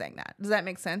that I was saying that. Does that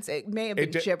make sense? It may have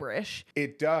been gibberish.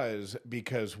 It does,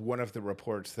 because one of the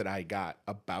reports that I got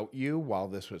about you while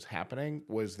this was happening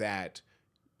was that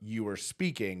you were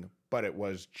speaking, but it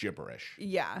was gibberish.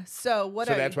 Yeah. So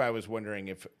that's why I was wondering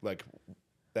if, like,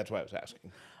 that's why I was asking.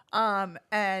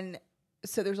 And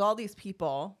so there's all these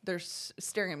people, they're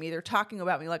staring at me. They're talking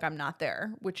about me like I'm not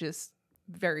there, which is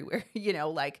very weird.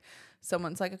 Like,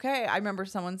 someone's like, okay. I remember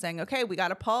someone saying, okay, we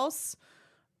got a pulse.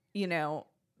 So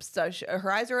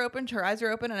her eyes are open.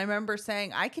 And I remember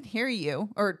saying, I can hear you,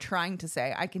 or trying to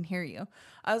say, I can hear you.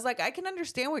 I was like, I can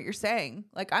understand what you're saying.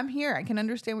 Like, I'm here. I can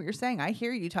understand what you're saying. I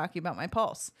hear you talking about my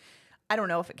pulse. I don't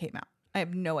know if it came out. I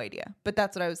have no idea. But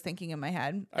that's what I was thinking in my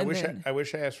head. I wish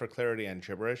I asked for clarity on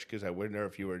gibberish, because I wonder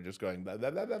if you were just going blah,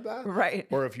 blah, blah, blah, blah. Right.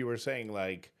 Or if you were saying,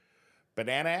 like,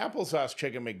 banana applesauce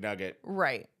chicken McNugget.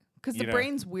 Right. Because the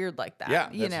brain's weird like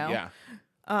that. Yeah.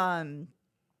 Yeah.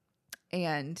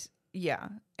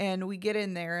 And we get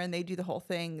in there and they do the whole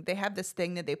thing. They have this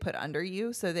thing that they put under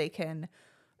you so they can,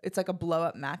 it's like a blow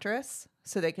up mattress,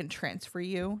 so they can transfer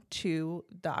you to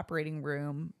the operating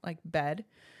room, like, bed.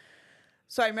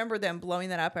 So I remember them blowing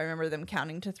that up. I remember them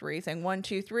counting to 3, saying 1,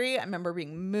 2, 3. I remember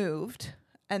being moved.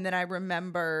 And then I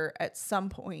remember at some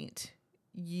point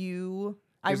seeing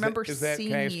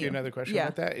Can I ask you another question Yeah.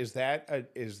 about that? Is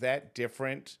that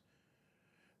different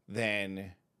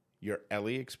than your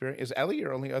Ellie experience? Is Ellie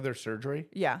your only other surgery?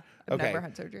 Yeah. I've Okay. never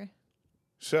had surgery.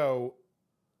 So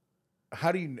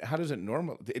how does it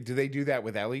normal? Do they do that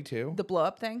with Ellie too? The blow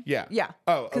up thing? Yeah. Yeah.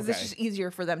 Oh, because it's okay. just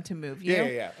easier for them to move you.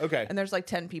 Yeah. Okay. And there's like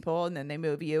 10 people, and then they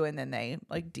move you, and then they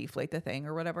like deflate the thing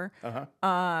or whatever.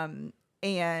 Man,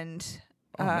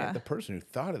 the person who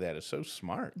thought of that is so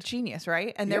smart. Genius,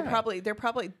 right? And they're probably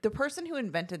the person who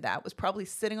invented that was probably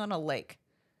sitting on a lake,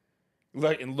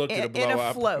 And looked at a blow in a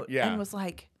up. float, Yeah. and was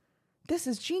like, "This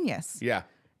is genius." Yeah.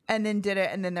 And then did it,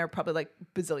 and then they're probably like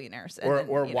bazillionaires. And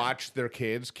then, watched their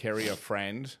kids carry a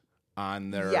friend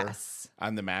on their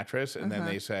on the mattress, and then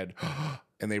they said,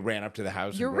 and they ran up to the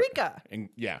house. Eureka! And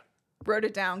wrote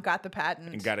it down, got the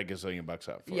patent, and got $1 gazillion up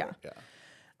for it. Yeah.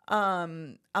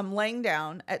 I'm laying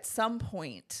down at some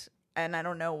point, and I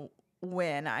don't know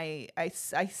when I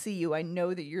see you. I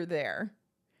know that you're there.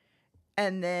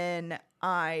 And then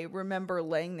I remember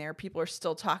laying there. People are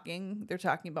still talking. They're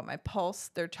talking about my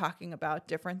pulse. They're talking about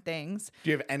different things.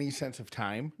 Do you have any sense of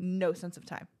time? No sense of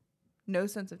time.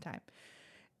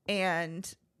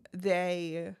 And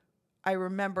I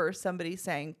remember somebody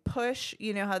saying, push,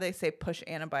 you know how they say push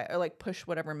antibiotic, or like push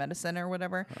whatever medicine or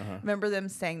whatever. Remember them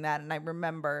saying that. And I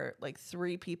remember like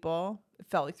 3 people, it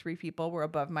felt like 3 people were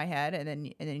above my head.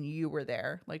 And then you were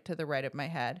there, like to the right of my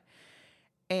head.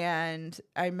 And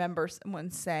I remember someone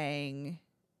saying,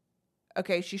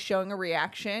 okay, she's showing a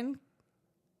reaction.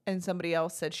 And somebody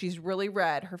else said, she's really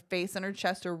red. Her face and her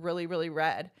chest are really, really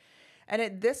red. And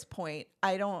at this point,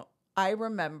 I don't I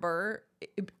remember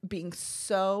being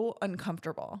so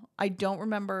uncomfortable. I don't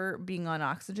remember being on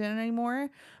oxygen anymore,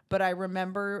 but I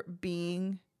remember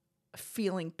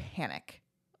feeling panic.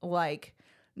 Like,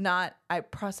 not, I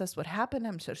processed what happened.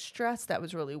 I'm so stressed. That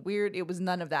was really weird. It was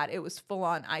none of that. It was full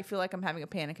on. I feel like I'm having a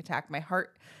panic attack. My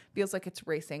heart feels like it's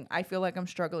racing. I feel like I'm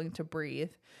struggling to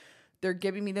breathe. They're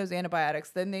giving me those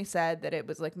antibiotics. Then they said that it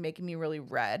was like making me really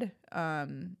red,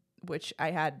 which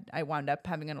I wound up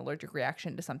having an allergic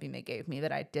reaction to something they gave me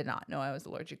that I did not know I was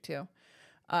allergic to.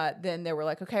 Then they were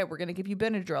like, okay, we're going to give you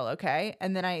Benadryl, okay?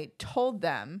 And then I told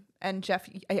them, and Jeff,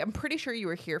 I'm pretty sure you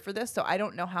were here for this, so I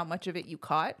don't know how much of it you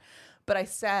caught, but I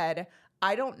said,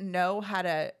 I don't know how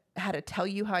to tell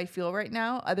you how I feel right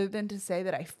now, other than to say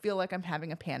that I feel like I'm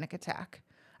having a panic attack.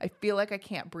 I feel like I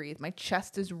can't breathe. My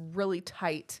chest is really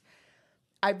tight.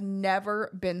 I've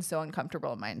never been so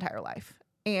uncomfortable in my entire life.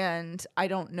 And I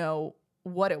don't know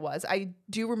what it was. I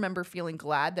do remember feeling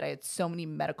glad that I had so many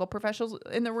medical professionals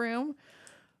in the room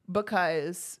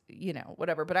because,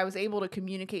 whatever. But I was able to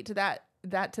communicate to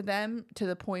that to them to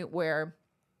the point where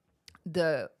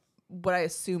what I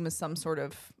assume is some sort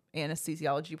of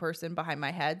anesthesiology person behind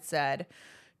my head said,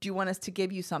 do you want us to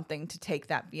give you something to take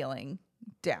that feeling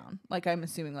down? Like, I'm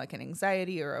assuming like an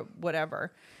anxiety or a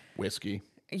whatever. Whiskey.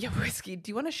 Yeah, whiskey.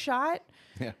 Do you want a shot?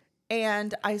 Yeah.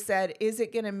 And I said,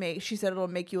 she said, it'll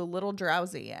make you a little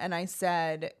drowsy. And I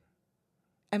said,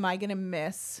 am I going to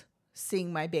miss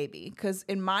seeing my baby? Because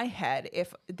in my head,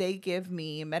 if they give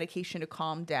me medication to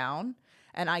calm down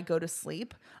and I go to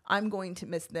sleep, I'm going to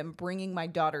miss them bringing my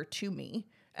daughter to me.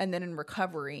 And then in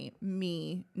recovery,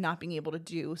 me not being able to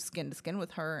do skin to skin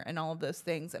with her and all of those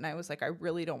things. And I was like, I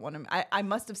really don't want to. I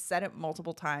must have said it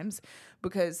multiple times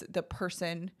because the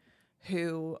person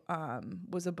who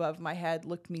was above my head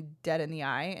looked me dead in the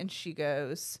eye and she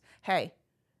goes, hey.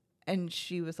 And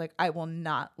she was like, I will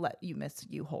not let you miss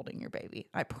you holding your baby.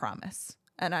 I promise.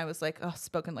 And I was like, oh,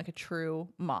 spoken like a true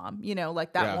mom.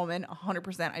 Like that woman,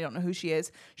 100%. I don't know who she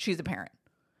is. She's a parent.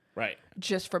 Right.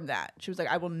 Just from that. She was like,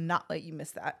 I will not let you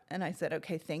miss that. And I said,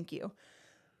 okay, thank you.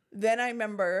 Then I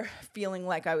remember feeling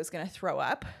like I was going to throw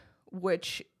up,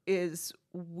 which is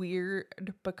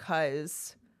weird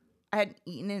because I hadn't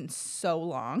eaten in so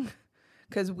long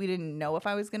because we didn't know if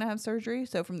I was going to have surgery.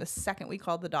 So from the second we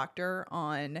called the doctor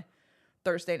on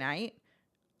Thursday night,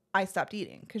 I stopped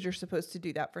eating because you're supposed to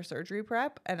do that for surgery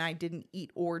prep. And I didn't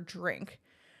eat or drink.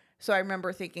 So I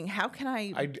remember thinking, how can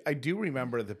I do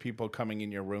remember the people coming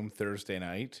in your room Thursday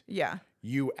night. Yeah.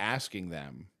 You asking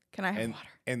them. Can I have water?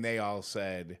 And they all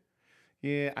said,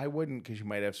 yeah, I wouldn't because you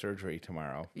might have surgery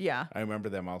tomorrow. Yeah. I remember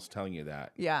them all telling you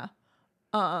that. Yeah.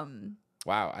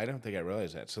 Wow, I don't think I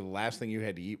realized that. So the last thing you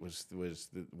had to eat was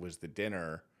the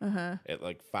dinner at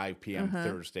like 5 p.m.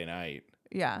 Thursday night.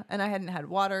 Yeah, and I hadn't had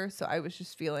water, so I was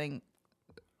just feeling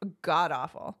god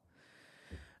awful.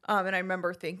 And I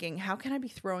remember thinking, how can I be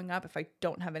throwing up if I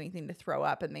don't have anything to throw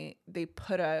up? And they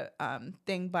put a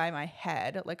thing by my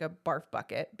head, like a barf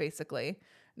bucket, basically. And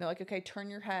they're like, okay, turn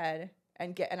your head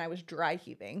and I was dry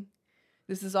heaving.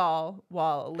 This is all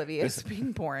while Olivia is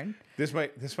being born. This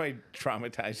might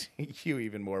traumatize you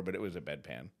even more, but it was a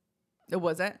bedpan. It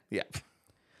wasn't? Yeah.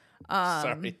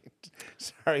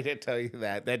 Sorry to tell you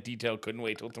that. That detail couldn't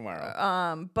wait till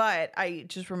tomorrow. But I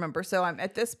just remember. So I'm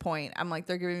at this point. I'm like,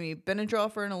 they're giving me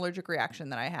Benadryl for an allergic reaction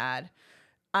that I had.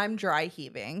 I'm dry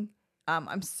heaving.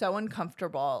 I'm so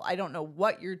uncomfortable. I don't know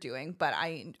what you're doing, but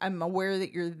I'm aware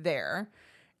that you're there.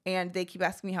 And they keep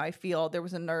asking me how I feel. There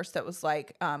was a nurse that was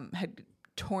like, had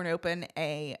torn open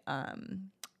an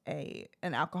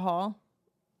alcohol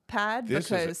pad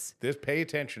pay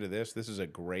attention to this. This is a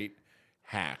great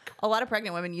hack. A lot of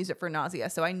pregnant women use it for nausea,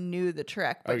 so I knew the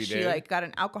trick. But she got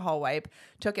an alcohol wipe,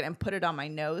 took it and put it on my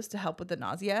nose to help with the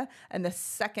nausea. And the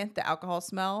second the alcohol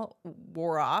smell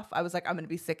wore off, I was like, I'm going to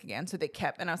be sick again. So they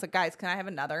kept, and I was like, guys, can I have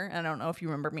another? And I don't know if you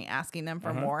remember me asking them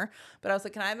for more, but I was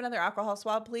like, can I have another alcohol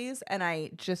swab, please? And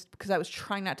I just, because I was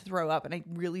trying not to throw up and I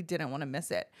really didn't want to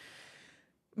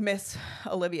miss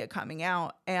Olivia coming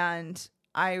out. And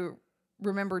I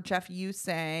remember, Jeff, you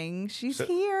saying, she's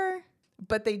here.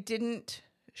 But they didn't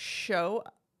show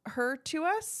her to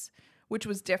us, which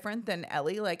was different than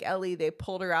Ellie. Like Ellie, they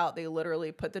pulled her out. They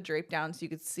literally put the drape down so you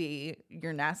could see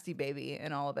your nasty baby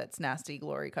and all of its nasty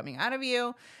glory coming out of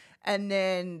you. And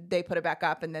then they put it back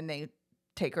up and then they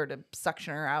take her to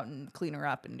suction her out and clean her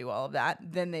up and do all of that.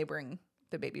 Then they bring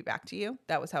the baby back to you.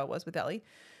 That was how it was with Ellie.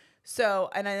 So,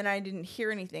 and then I didn't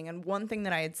hear anything. And one thing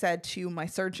that I had said to my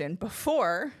surgeon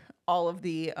before all of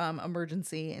the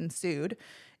emergency ensued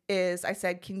is I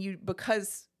said,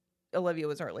 because Olivia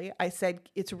was early, I said,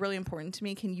 it's really important to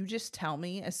me. Can you just tell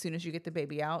me as soon as you get the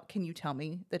baby out, can you tell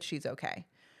me that she's okay?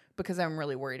 because I'm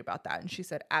really worried about that. And she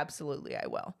said, absolutely, I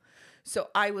will. So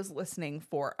I was listening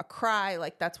for a cry.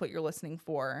 Like, that's what you're listening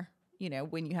for. You know,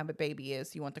 when you have a baby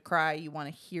is you want to cry, you want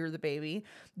to hear the baby.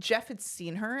 Jeff had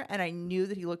seen her and I knew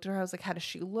that he looked at her. I was like, how does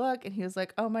she look? And he was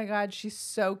like, oh my God, she's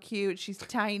so cute. She's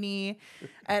tiny.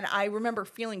 And I remember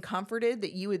feeling comforted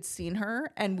that you had seen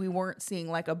her and we weren't seeing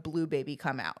like a blue baby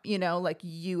come out, you know, like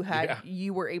you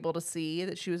were able to see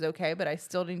that she was okay, but I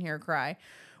still didn't hear her cry.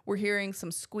 We're hearing some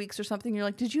squeaks or something. You're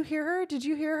like, did you hear her? Did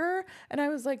you hear her? And I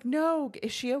was like, no,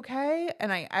 is she okay?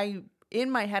 And I in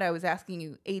my head, I was asking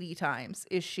you 80 times,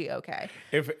 is she okay?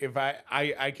 If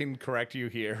I can correct you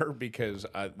here because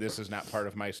this is not part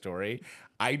of my story.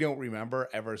 I don't remember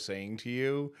ever saying to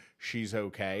you, she's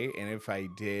okay. And if I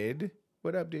did,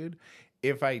 what up, dude?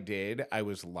 If I did, I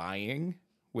was lying,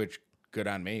 which good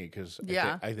on me because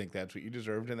I think that's what you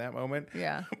deserved in that moment.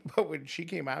 Yeah. But when she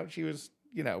came out, she was,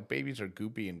 you know, babies are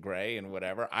goopy and gray and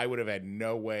whatever. I would have had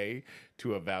no way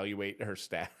to evaluate her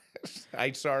status.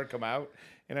 I saw her come out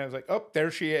and I was like, oh, there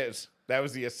she is. That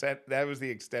was the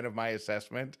extent of my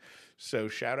assessment. So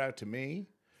shout out to me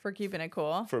for keeping it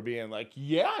cool. For being like,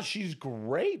 yeah, she's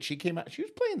great. She came out. She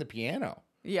was playing the piano.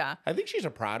 Yeah. I think she's a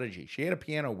prodigy. She had a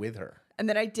piano with her. And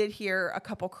then I did hear a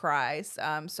couple cries.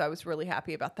 So I was really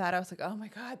happy about that. I was like, oh my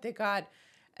God, thank God.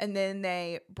 And then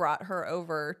they brought her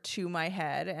over to my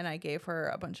head and I gave her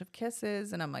a bunch of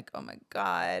kisses and I'm like, oh my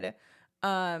God.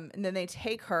 And then they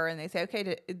take her and they say,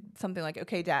 okay, something like,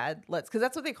 okay, dad, because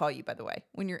that's what they call you, by the way,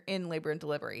 when you're in labor and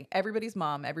delivery. Everybody's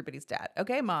mom, everybody's dad.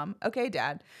 Okay, mom. Okay,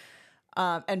 dad.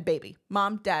 And baby.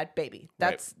 Mom, dad, baby.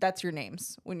 That's your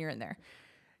names when you're in there.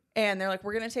 And they're like,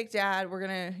 we're going to take dad. We're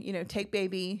going to, take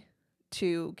baby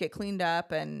to get cleaned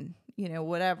up and,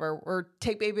 whatever. Or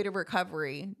take baby to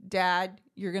recovery. Dad,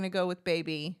 you're going to go with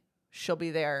baby. She'll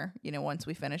be there, once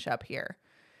we finish up here.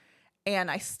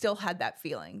 And I still had that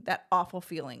feeling, that awful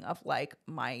feeling of like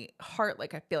my heart,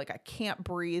 like I feel like I can't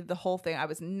breathe, the whole thing. I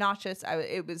was nauseous.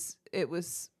 It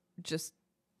was just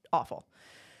awful.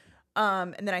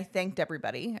 And then I thanked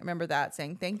everybody. I remember that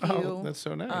saying, thank you. Oh, that's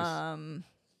so nice.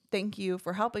 Thank you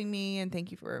for helping me and thank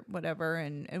you for whatever.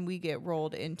 And we get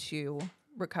rolled into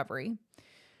recovery.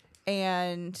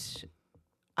 And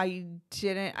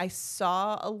I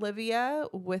saw Olivia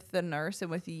with the nurse and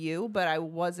with you, but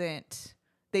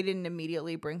they didn't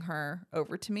immediately bring her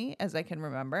over to me as I can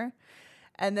remember.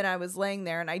 And then I was laying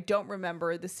there and I don't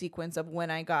remember the sequence of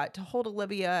when I got to hold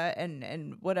Olivia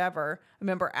and whatever. I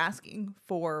remember asking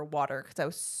for water because I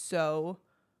was so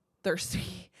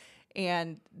thirsty.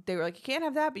 And they were like, you can't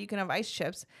have that, but you can have ice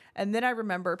chips. And then I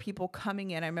remember people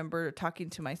coming in. I remember talking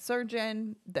to my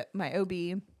surgeon, my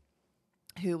OB,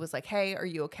 who was like, hey, are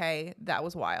you okay? That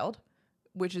was wild.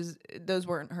 Those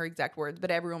weren't her exact words,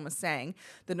 but everyone was saying,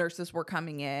 the nurses were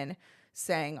coming in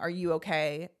saying, are you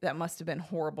okay? That must have been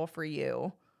horrible for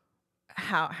you.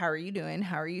 How are you doing?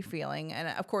 How are you feeling? And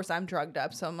of course I'm drugged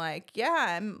up. So I'm like,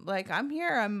 yeah, I'm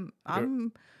here.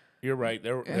 You're right.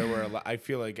 There were a lot. I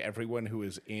feel like everyone who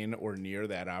was in or near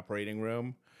that operating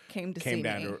room came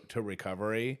down to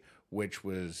recovery, which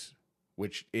was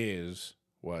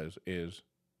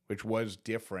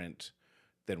different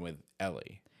than with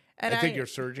Ellie. And I think your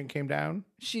surgeon came down.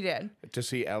 She did. To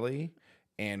see Ellie,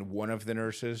 and one of the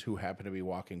nurses who happened to be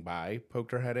walking by poked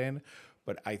her head in.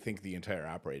 But I think the entire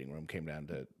operating room came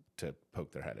down to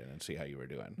poke their head in and see how you were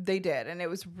doing. They did, and it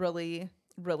was really,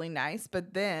 really nice.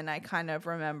 But then I kind of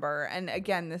remember, and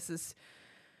again,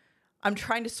 I'm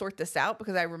trying to sort this out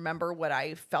because I remember what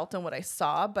I felt and what I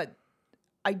saw, but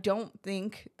I don't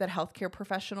think that healthcare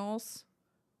professionals,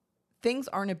 things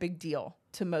aren't a big deal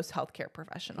to most healthcare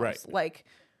professionals. Right. Like,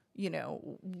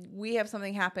 we have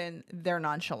something happen, they're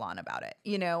nonchalant about it.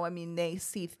 They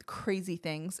see crazy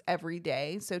things every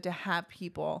day. So to have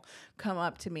people come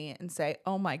up to me and say,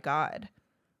 oh my God,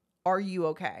 are you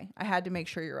okay? I had to make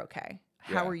sure you're okay.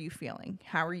 How are you feeling?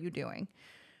 How are you doing?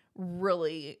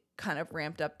 Really kind of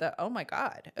ramped up oh my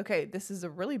God, okay, this is a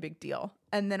really big deal.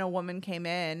 And then a woman came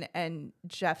in and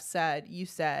Jeff said, you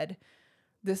said,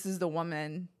 this is the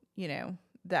woman,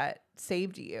 that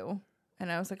saved you.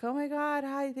 And I was like, oh my God,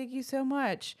 hi, thank you so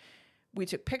much. We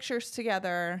took pictures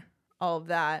together, all of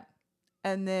that.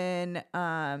 And then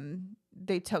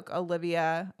they took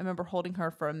Olivia. I remember holding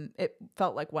her it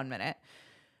felt like 1 minute.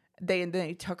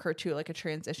 They took her to like a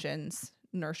transitions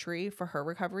nursery for her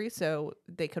recovery so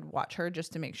they could watch her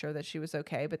just to make sure that she was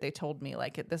okay. But they told me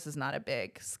like, this is not a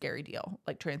big scary deal.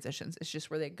 Like transitions, it's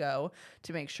just where they go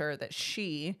to make sure that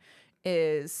she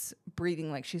is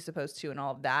breathing like she's supposed to and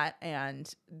all of that.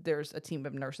 And there's a team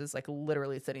of nurses like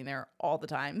literally sitting there all the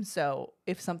time. So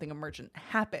if something emergent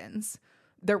happens,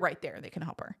 they're right there. They can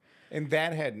help her. And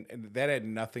that had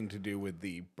nothing to do with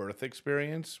the birth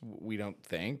experience. We don't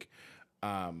think.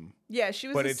 Yeah, she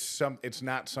was. But it's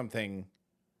not something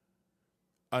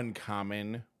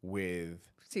uncommon with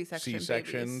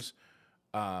C-sections.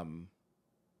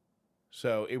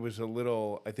 So it was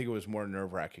I think it was more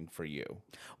nerve-wracking for you.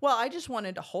 Well, I just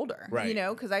wanted to hold her, right.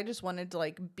 Because I just wanted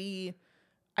to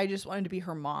I just wanted to be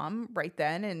her mom right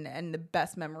then. And the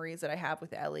best memories that I have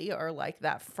with Ellie are like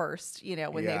that first,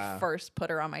 when they first put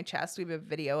her on my chest. We have a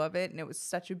video of it, and it was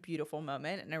such a beautiful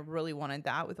moment. And I really wanted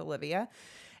that with Olivia,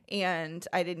 and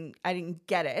I didn't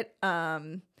get it.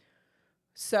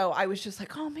 So I was just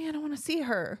like, oh man, I want to see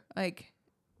her. Like,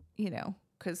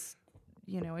 cause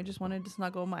I just wanted to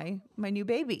snuggle my new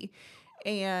baby.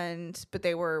 But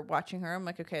they were watching her. I'm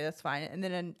like, okay, that's fine. And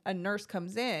then a nurse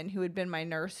comes in who had been my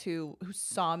nurse who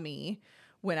saw me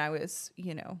when I was,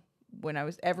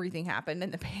 everything happened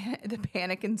and the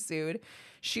panic ensued.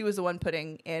 She was the one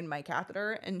putting in my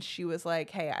catheter, and she was like,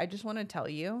 hey, I just want to tell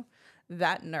you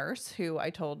that nurse who I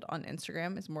told on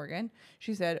Instagram is Morgan.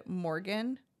 She said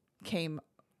Morgan came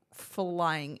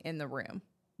flying in the room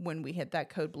when we hit that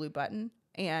code blue button.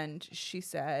 And she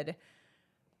said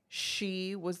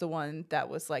she was the one that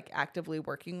was like actively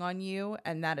working on you.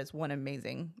 And that is one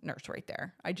amazing nurse right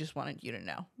there. I just wanted you to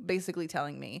know. Basically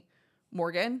telling me,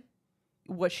 Morgan,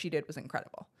 what she did was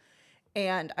incredible.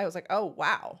 And I was like, oh,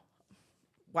 wow.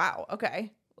 Wow.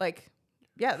 Okay. Like,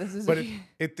 yeah, this is. But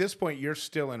at this point, you're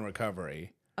still in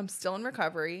recovery. I'm still in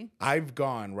recovery. I've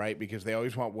gone, right? Because they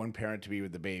always want one parent to be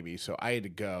with the baby. So I had to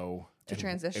go to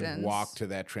transitions and walk to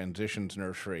that transitions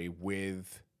nursery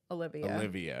with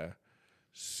Olivia.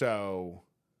 So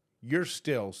you're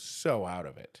still so out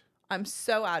of it. I'm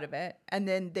so out of it. And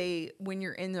then when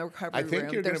you're in the recovery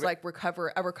room, there's like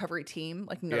a recovery team,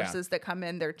 like nurses that come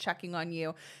in, they're checking on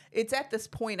you. It's at this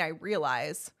point I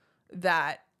realize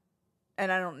that, and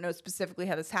I don't know specifically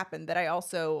how this happened, that I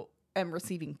also am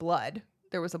receiving blood.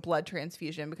 There was a blood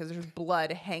transfusion because there's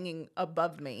blood hanging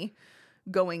above me,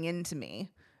 going into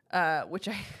me, which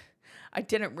I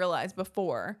didn't realize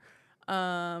before.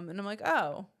 And I'm like,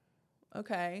 oh,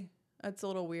 okay, that's a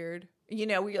little weird.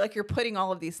 You're putting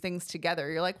all of these things together.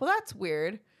 You're like, well, that's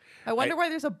weird. I wonder why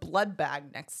there's a blood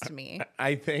bag next to me.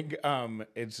 I think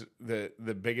it's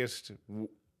the biggest.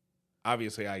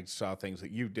 Obviously, I saw things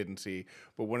that you didn't see,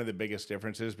 but one of the biggest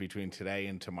differences between today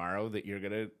and tomorrow that you're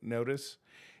going to notice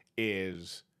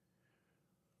is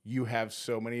you have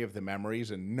so many of the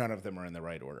memories and none of them are in the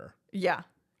right order. Yeah.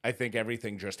 I think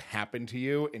everything just happened to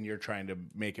you and you're trying to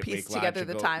make it piece together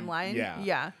the timeline.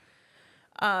 Yeah.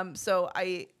 So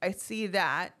I see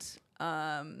that.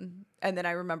 And then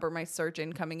I remember my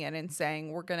surgeon coming in and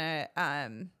saying, we're going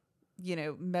to,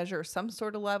 measure some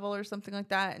sort of level or something like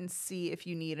that and see if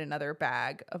you need another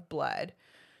bag of blood.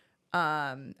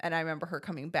 And I remember her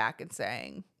coming back and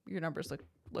saying, your numbers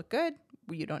look good.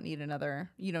 You don't need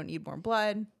more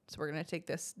blood. So we're going to take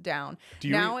this down.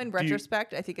 In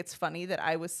retrospect, I think it's funny that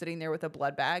I was sitting there with a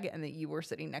blood bag and that you were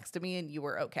sitting next to me and you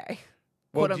were okay.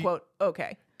 Well, quote unquote,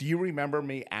 okay. Do you remember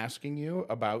me asking you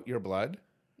about your blood?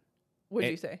 What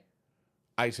did you say?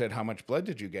 I said, how much blood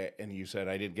did you get? And you said,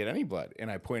 I didn't get any blood. And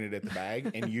I pointed at the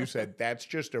bag and you said, that's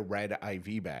just a red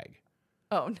IV bag.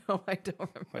 Oh, no, I don't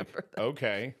remember that.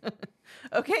 Okay.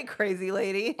 Okay, crazy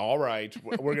lady. All right.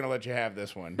 We're going to let you have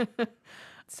this one.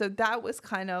 So that was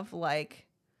kind of like,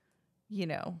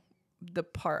 the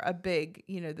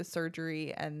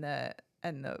surgery and the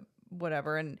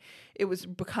whatever. And it was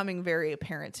becoming very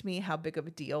apparent to me how big of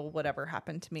a deal whatever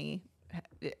happened to me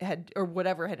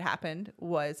whatever had happened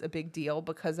was a big deal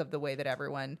because of the way that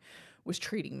everyone was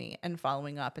treating me and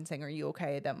following up and saying, are you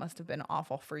okay? That must have been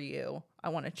awful for you. I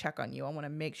want to check on you. I want to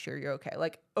make sure you're okay.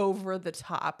 Like over the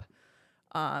top.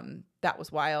 That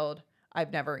was wild.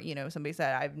 I've never, somebody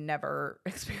said I've never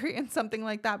experienced something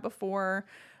like that before.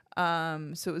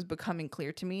 So it was becoming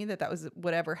clear to me that was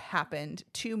whatever happened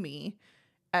to me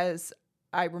as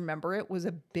I remember it was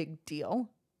a big deal.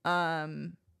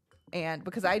 And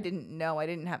because I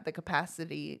didn't have the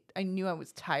capacity, I knew I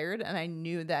was tired and I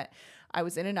knew that I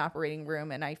was in an operating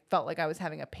room and I felt like I was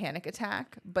having a panic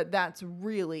attack. But that's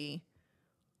really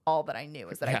all that I knew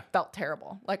is that I felt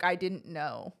terrible. Like I didn't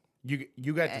know.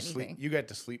 You got to sleep. You got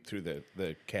to sleep through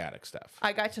the chaotic stuff.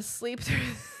 I got to sleep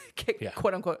through,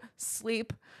 quote unquote,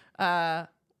 sleep. Right.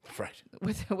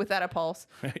 Without a pulse.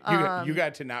 You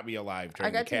got to not be alive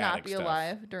during the chaotic stuff. I got to not be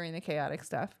alive during the chaotic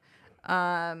stuff.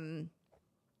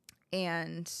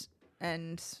 And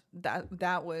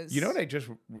that was. You know what I just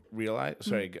realized?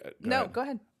 Sorry. Go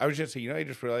ahead. I was just saying. I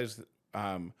just realized.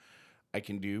 I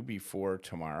can do before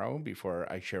tomorrow, before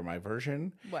I share my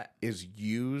version. What? Is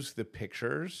use the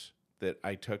pictures that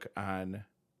I took on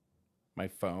my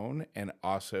phone and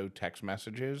also text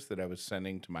messages that I was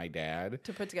sending to my dad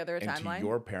To put together a and timeline. to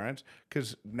your parents.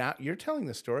 Because now you're telling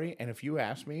the story, and if you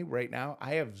ask me right now,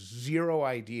 I have zero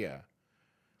idea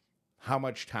how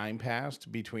much time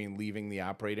passed between leaving the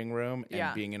operating room and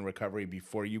Yeah. being in recovery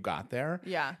before you got there.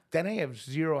 Yeah. Then I have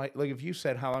zero. Like if you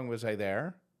said how long was I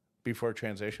there before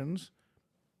transitions,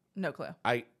 No clue.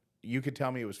 you could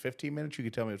tell me it was 15 minutes. You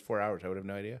could tell me it was 4 hours. I would have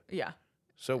no idea. Yeah.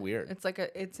 So weird.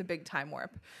 It's a big time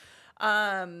warp.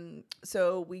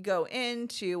 So we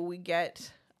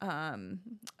get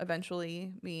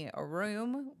eventually me a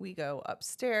room. We go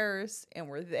upstairs and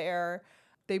we're there.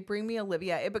 They bring me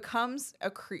Olivia. It becomes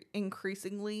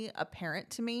increasingly apparent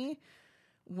to me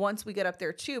once we get up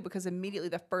there too, because immediately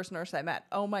the first nurse I met,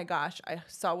 oh my gosh, I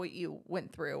saw what you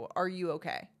went through. Are you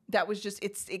okay? That was just,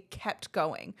 it kept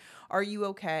going. Are you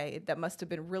okay? That must have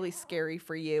been really scary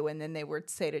for you. And then they would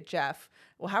say to Jeff,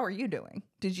 well, how are you doing?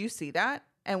 Did you see that?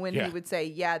 And when he would say,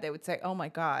 yeah, they would say, oh my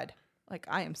God, like,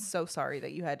 I am so sorry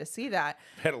that you had to see that.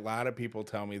 I had a lot of people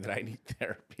tell me that I need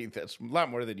therapy. That's a lot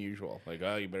more than usual. Like,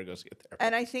 oh, you better go see a therapist.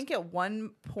 And I think at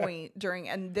one point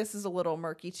and this is a little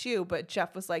murky too, but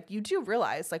Jeff was like, you do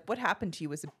realize like what happened to you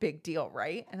was a big deal,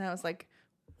 right? And I was like,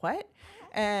 what?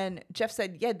 And Jeff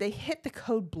said, yeah, they hit the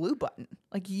code blue button.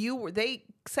 Like they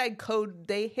said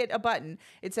they hit a button.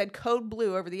 It said code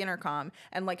blue over the intercom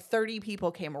and like 30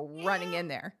 people came running in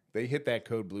there. They hit that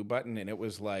code blue button and it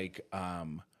was like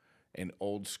an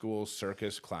old school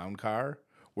circus clown car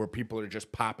where people are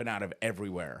just popping out of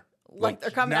everywhere. Like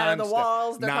they're coming out of the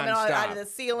walls, they're coming out of the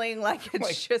ceiling. Like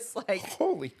it's just like,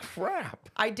 holy crap.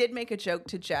 I did make a joke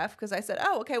to Jeff because I said,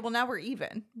 oh, okay, well now we're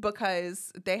even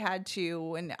because they had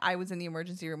to, and I was in the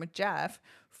emergency room with Jeff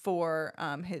for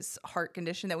his heart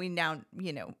condition that we now,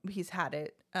 he's had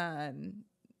it.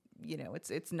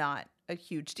 It's not a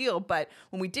huge deal, but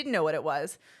when we didn't know what it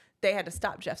was, they had to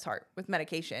stop Jeff's heart with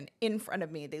medication in front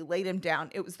of me. They laid him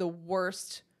down. It was the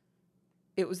worst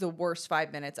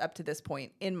 5 minutes up to this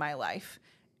point in my life.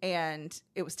 And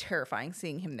it was terrifying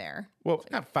seeing him there. Well,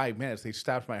 not 5 minutes. They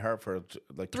stopped my heart for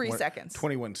like 3 seconds.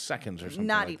 21 seconds or something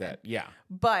Not like even. that. Yeah.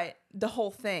 But the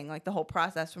whole thing, like the whole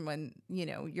process from when,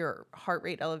 your heart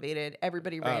rate elevated,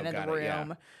 everybody ran in the room.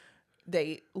 Yeah.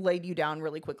 They laid you down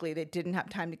really quickly. They didn't have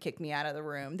time to kick me out of the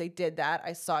room. They did that.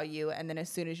 I saw you. And then as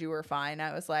soon as you were fine,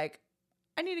 I was like,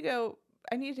 I need to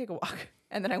take a walk.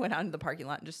 And then I went out into the parking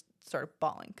lot and just started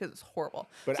bawling because it was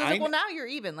horrible. But so I was like, well, now you're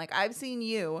even. Like, I've seen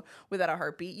you without a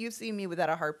heartbeat. You've seen me without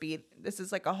a heartbeat. This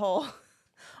is like a whole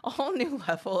new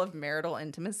level of marital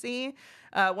intimacy,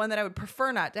 one that I would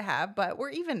prefer not to have, but we're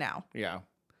even now. Yeah.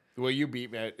 Well, you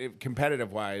beat me.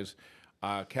 Competitive-wise,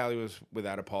 Callie was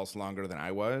without a pulse longer than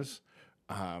I was,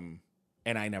 and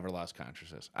I never lost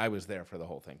consciousness. I was there for the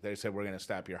whole thing. They said, we're going to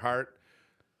stop your heart,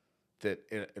 that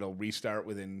it'll restart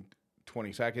within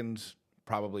 20 seconds,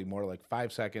 probably more like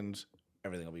 5 seconds.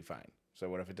 Everything will be fine. So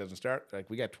what if it doesn't start? Like,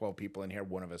 we got 12 people in here.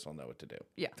 One of us will know what to do.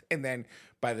 Yeah. And then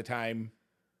by the time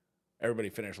everybody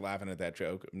finished laughing at that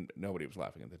joke, nobody was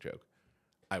laughing at the joke,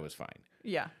 I was fine.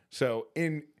 Yeah. So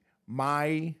in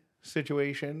my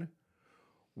situation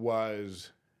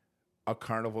was a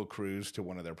Carnival cruise to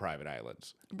one of their private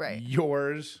islands. Right.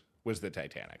 Yours was the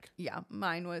Titanic. Yeah.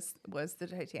 Mine was the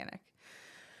Titanic.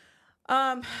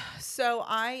 So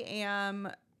I am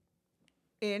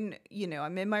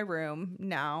I'm in my room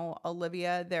now.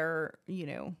 Olivia, they're,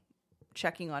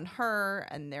 checking on her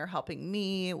and they're helping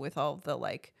me with all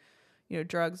the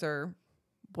drugs or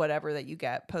whatever that you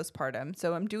get postpartum.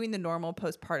 So I'm doing the normal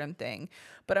postpartum thing,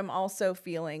 but I'm also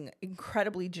feeling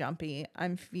incredibly jumpy.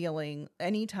 I'm feeling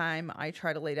anytime I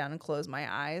try to lay down and close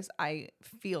my eyes, I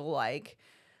feel like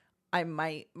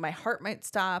my heart might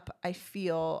stop.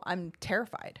 I'm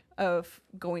terrified of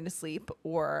going to sleep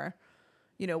or,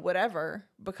 whatever,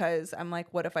 because I'm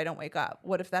like, what if I don't wake up?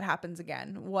 What if that happens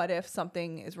again? What if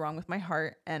something is wrong with my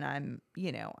heart? And I'm,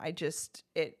 I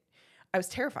was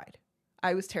terrified.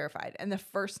 I was terrified. And the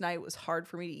first night was hard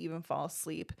for me to even fall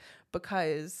asleep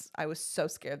because I was so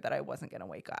scared that I wasn't going to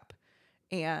wake up.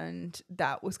 And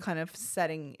that was kind of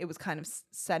setting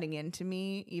into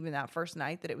me even that first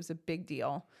night that it was a big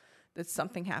deal, that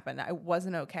something happened. I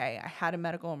wasn't okay. I had a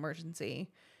medical emergency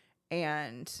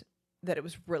and that it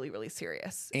was really, really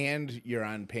serious. And you're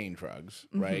on pain drugs,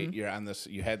 right?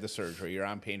 Mm-hmm. You had the surgery, you're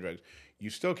on pain drugs.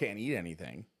 You still can't eat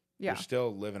anything. Yeah. You're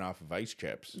still living off of ice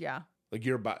chips. Yeah. Like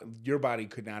your body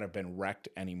could not have been wrecked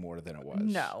any more than it was.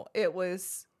 No, it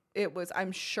was,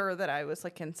 I'm sure that I was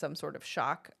like in some sort of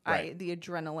shock. Right.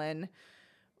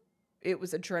 It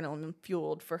was adrenaline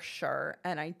fueled for sure.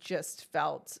 And I just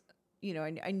felt,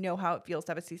 I know how it feels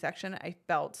to have a C-section. I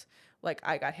felt like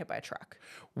I got hit by a truck.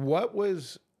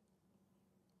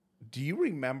 Do you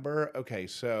remember? Okay,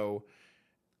 so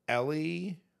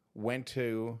Olivia,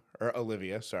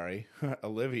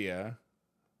 Olivia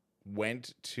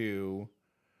went to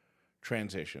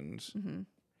transitions,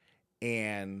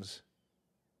 and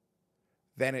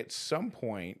then at some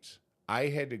point I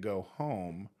had to go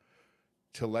home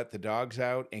to let the dogs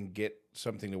out and get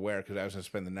something to wear because I was going to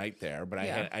spend the night there, but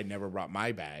I never brought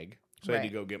my bag, so I had to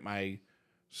go get my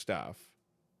stuff.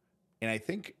 And I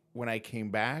think when I came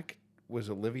back, was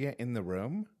Olivia in the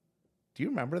room? Do you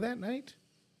remember that night?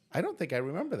 I don't think I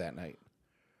remember that night.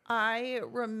 I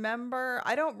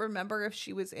don't remember if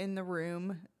she was in the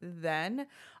room then.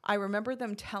 I remember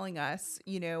them telling us,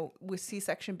 with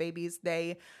C-section babies,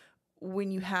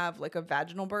 when you have like a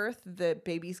vaginal birth, the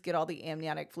babies get all the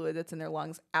amniotic fluid that's in their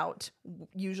lungs out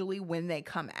usually when they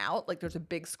come out. Like there's a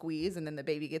big squeeze and then the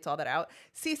baby gets all that out.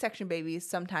 C-section babies,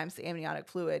 sometimes the amniotic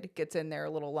fluid gets in their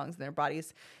little lungs in their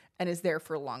bodies and is there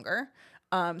for longer.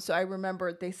 So I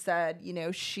remember they said,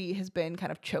 she has been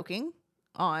kind of choking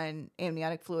on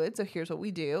amniotic fluid. So here's what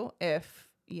we do if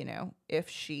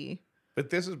she... But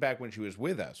this is back when she was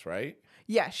with us, right?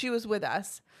 Yeah, she was with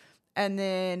us. And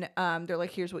then they're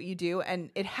like, here's what you do. And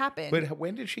it happened. But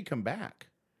when did she come back?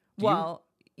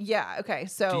 Yeah. Okay.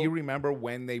 So do you remember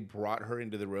when they brought her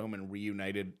into the room and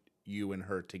reunited you and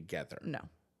her together? No.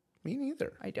 Me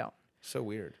neither. I don't. So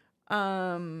weird.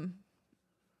 And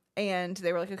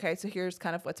they were like, okay, so here's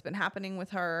kind of what's been happening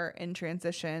with her in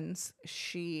transitions.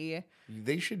 They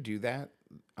should do that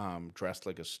dressed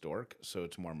like a stork so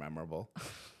it's more memorable.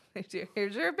 They do.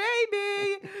 Here's your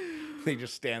baby. They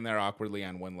just stand there awkwardly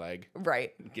on one leg.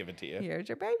 Right. Give it to you. Here's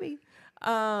your baby.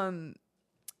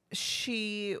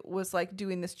 She was like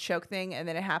doing this choke thing and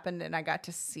then it happened and I got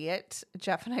to see it.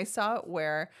 Jeff and I saw it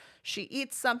where she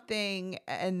eats something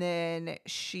and then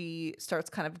she starts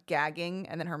kind of gagging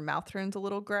and then her mouth turns a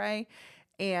little gray.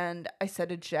 And I said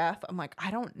to Jeff, I'm like, I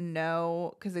don't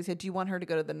know. Because they said, do you want her to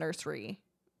go to the nursery?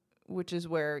 Which is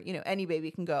where, any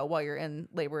baby can go while you're in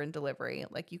labor and delivery.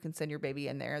 Like you can send your baby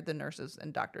in there. The nurses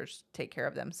and doctors take care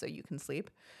of them so you can sleep.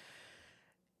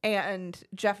 And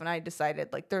Jeff and I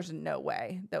decided, like, there's no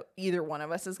way that either one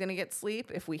of us is going to get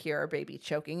sleep if we hear our baby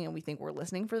choking and we think we're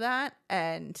listening for that.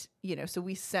 And, so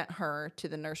we sent her to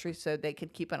the nursery so they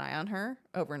could keep an eye on her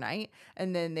overnight.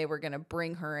 And then they were going to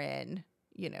bring her in,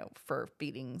 for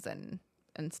feedings and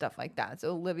stuff like that. So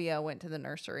Olivia went to the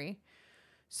nursery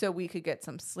so we could get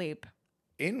some sleep.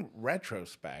 In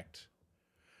retrospect,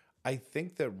 I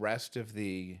think the rest of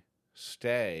the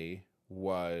stay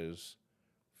was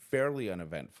fairly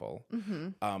uneventful.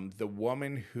 Mm-hmm. The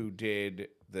woman who did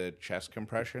the chest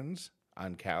compressions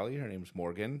on Callie, her name's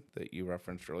Morgan, that you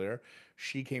referenced earlier,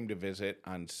 she came to visit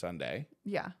on Sunday.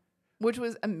 Yeah. Which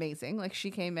was amazing. Like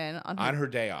she came in on her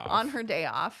day off. On her day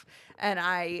off. And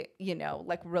I,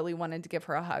 really wanted to give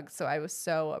her a hug. So I was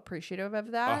so appreciative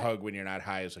of that. A hug when you're not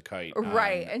high as a kite.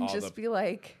 Right. And just be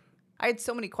like, I had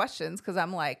so many questions because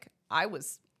I'm like, I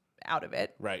was out of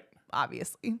it. Right.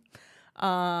 Obviously.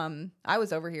 I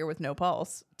was over here with no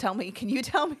pulse. Can you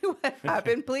tell me what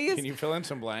happened, please? Can you fill in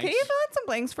some blanks? Can you fill in some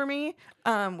blanks for me?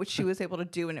 Which she was able to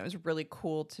do. And it was really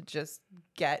cool to just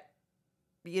get,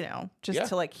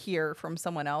 to like hear from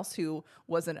someone else who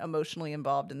wasn't emotionally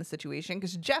involved in the situation.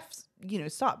 Because Jeff's,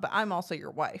 saw it, but I'm also your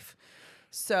wife.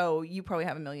 So you probably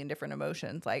have a million different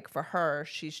emotions. Like for her,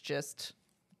 she's just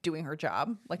doing her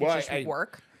job. Like it's just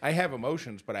work. I have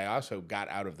emotions, but I also got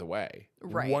out of the way.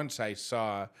 Right. Once I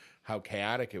saw how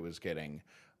chaotic it was getting,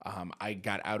 I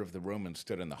got out of the room and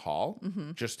stood in the hall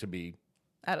just to be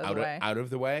out of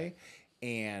the way.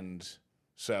 And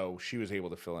so she was able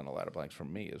to fill in a lot of blanks for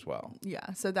me as well.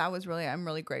 Yeah. So that was I'm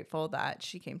really grateful that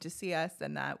she came to see us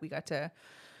and that we got to,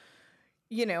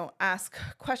 ask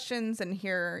questions and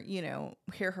hear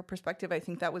her perspective. I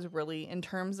think that was really in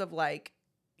terms of like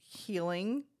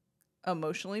healing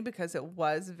emotionally, because it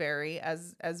was very,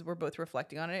 as we're both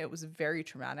reflecting on it was very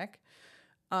traumatic.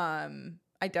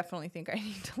 I definitely think I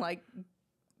need to like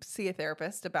see a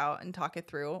therapist about and talk it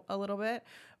through a little bit,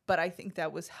 but I think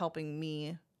that was helping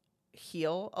me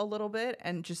heal a little bit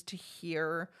and just to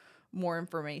hear more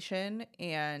information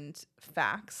and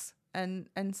facts and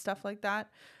stuff like that.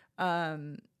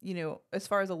 As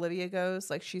far as Olivia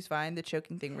goes, like she's fine. The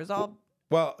choking thing resolved.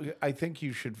 Well, I think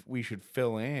we should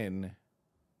fill in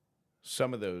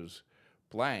some of those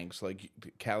blanks. Like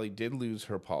Callie did lose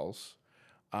her pulse.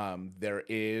 There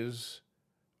is,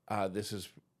 this is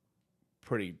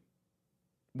pretty,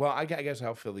 well, I guess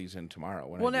I'll fill these in tomorrow.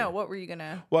 What were you going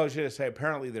to? Well, I was going to say,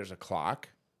 apparently there's a clock,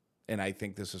 and I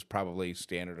think this is probably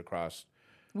standard across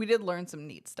We did learn some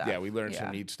neat stuff. Yeah, we learned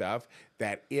some neat stuff.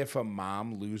 That if a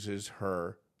mom loses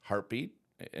her heartbeat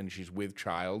and she's with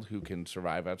child who can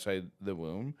survive outside the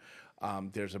womb,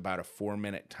 there's about a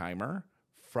 4-minute timer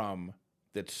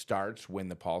that starts when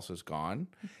the pulse is gone.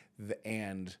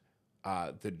 And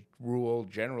the rule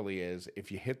generally is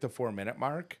if you hit the 4-minute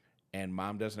mark and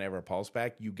mom doesn't have her pulse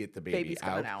back, you get the baby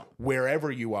out wherever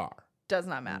you are. Does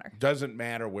not matter. Doesn't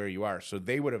matter where you are. So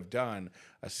they would have done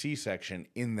a C-section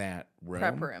in that room.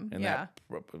 Prep room,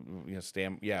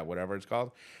 whatever it's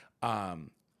called.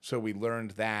 So we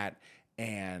learned that,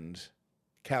 and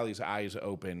Callie's eyes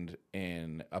opened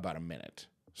in about a minute.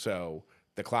 So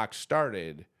the clock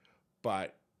started,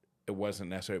 but it wasn't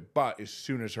necessary. But as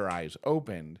soon as her eyes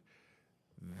opened,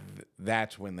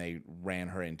 that's when they ran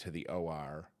her into the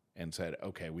OR and said,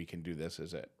 okay, we can do this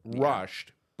as a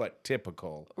rushed but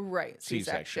typical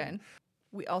C-section.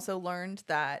 We also learned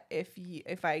that if they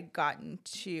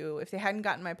hadn't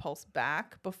gotten my pulse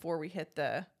back before we hit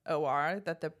the OR,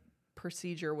 that the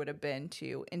procedure would have been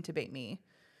to intubate me,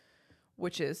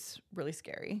 which is really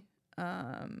scary.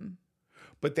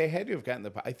 But they had to have gotten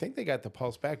I think they got the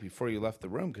pulse back before you left the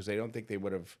room, because they don't think they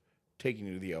would have taken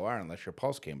you to the OR unless your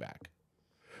pulse came back.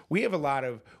 We have a lot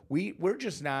of, we're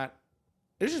just not,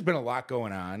 there's just been a lot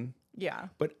going on. Yeah.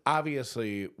 But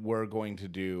obviously we're going to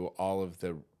do all of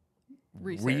the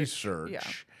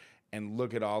research and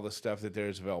look at all the stuff that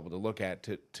there's available to look at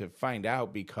to find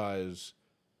out, because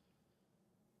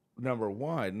number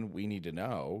one, we need to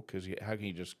know, because how can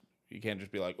you can't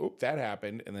just be like, oop, that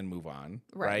happened, and then move on,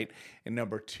 right? And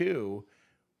number two,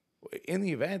 in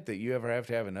the event that you ever have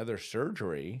to have another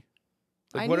surgery,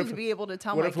 like, I need to be able to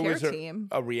tell my care team.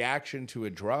 A reaction to a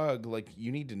drug, like,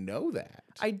 you need to know that.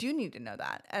 I do need to know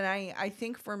that. And I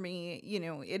think for me,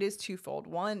 it is twofold.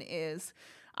 One is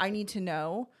I need to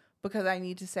know, because I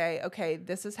need to say, okay,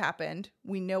 this has happened.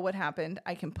 We know what happened.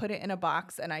 I can put it in a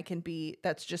box and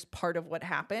that's just part of what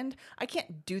happened. I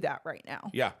can't do that right now.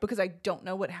 Yeah. Because I don't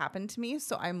know what happened to me.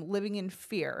 So I'm living in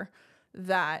fear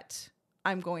that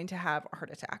I'm going to have a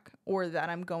heart attack or that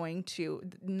I'm going to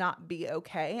not be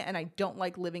okay. And I don't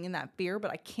like living in that fear, but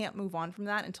I can't move on from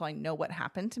that until I know what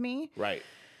happened to me. Right.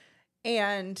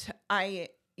 And I've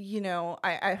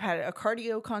had a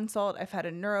cardio consult. I've had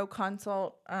a neuro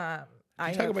consult.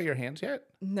 Did you talk about your hands yet?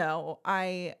 No,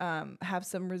 I have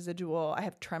some residual. I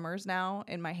have tremors now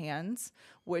in my hands,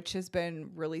 which has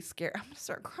been really scary. I'm gonna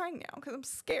start crying now because I'm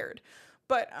scared.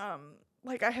 But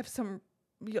I have some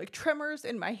tremors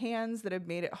in my hands that have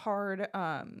made it hard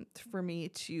for me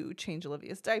to change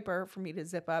Olivia's diaper, for me to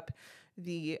zip up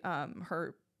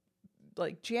her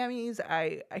jammies.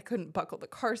 I couldn't buckle the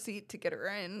car seat to get her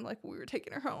in, like we were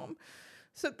taking her home,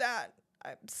 so that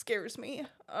scares me.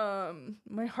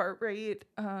 My heart rate,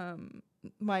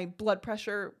 my blood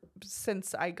pressure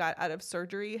since I got out of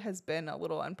surgery has been a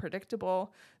little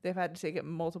unpredictable. They've had to take it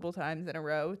multiple times in a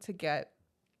row to get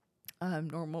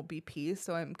normal BP,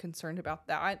 so I'm concerned about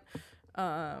that.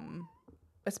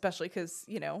 Especially because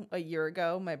a year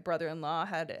ago my brother-in-law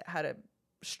had a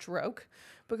stroke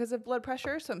because of blood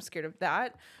pressure, so I'm scared of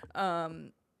that.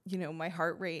 My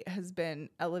heart rate has been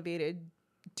elevated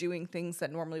doing things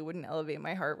that normally wouldn't elevate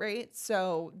my heart rate.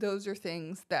 So those are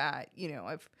things that,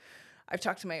 I've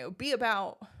talked to my OB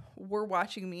about. We're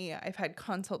watching me. I've had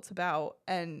consults about,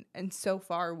 and so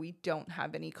far we don't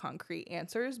have any concrete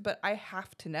answers, but I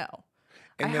have to know.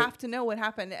 I have to know what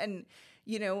happened. And,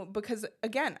 because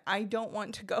again, I don't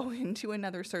want to go into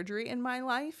another surgery in my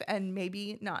life and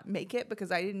maybe not make it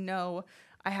because I didn't know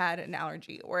I had an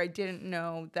allergy, or I didn't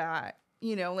know that,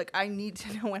 I need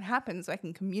to know what happened so I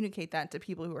can communicate that to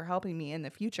people who are helping me in the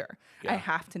future. Yeah. I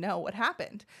have to know what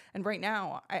happened. And right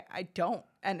now I don't,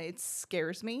 and it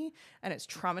scares me and it's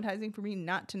traumatizing for me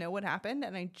not to know what happened.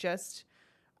 And I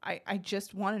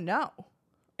just want to know.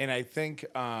 And I think,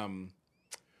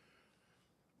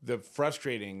 the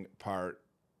frustrating part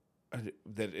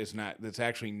that's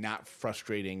actually not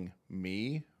frustrating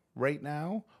me right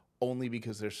now, only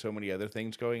because there's so many other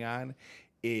things going on,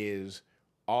 is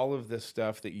all of this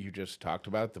stuff that you just talked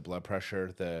about, the blood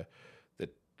pressure, the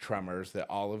tremors,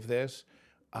 all of this,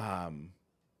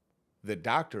 the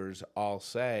doctors all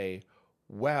say,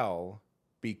 well,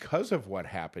 because of what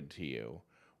happened to you,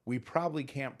 we probably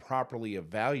can't properly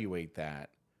evaluate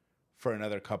that for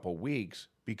another couple weeks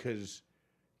because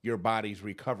your body's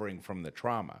recovering from the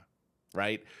trauma,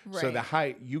 right? So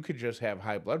you could just have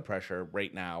high blood pressure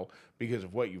right now because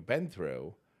of what you've been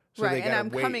through. So right, and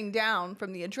I'm coming down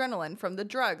from the adrenaline, from the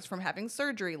drugs, from having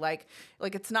surgery. Like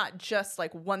it's not just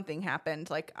like one thing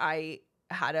happened. Like I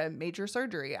had a major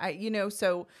surgery.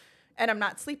 And I'm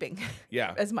not sleeping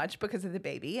as much because of the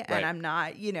baby, and I'm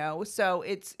not, so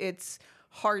it's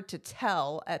hard to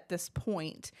tell at this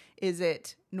point. Is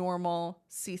it normal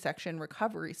C-section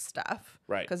recovery stuff?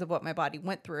 Right. Because of what my body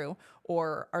went through,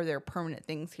 or are there permanent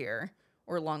things here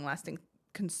or long-lasting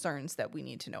concerns that we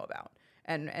need to know about?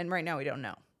 And right now we don't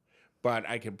know. But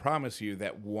I can promise you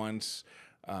that once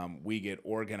we get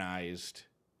organized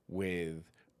with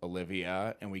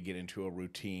Olivia and we get into a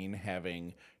routine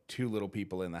having two little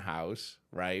people in the house,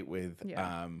 right, with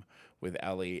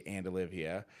Ellie and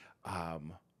Olivia,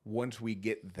 once we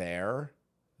get there,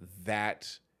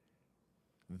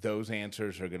 those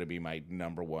answers are going to be my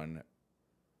number one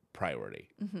priority,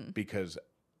 because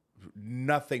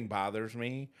nothing bothers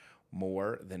me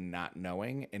more than not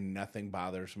knowing, and nothing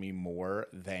bothers me more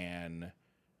than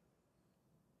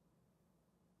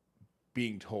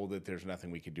being told that there's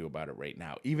nothing we can do about it right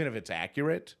now, even if it's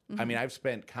accurate. I mean, I've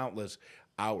spent countless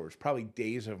hours, probably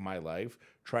days of my life,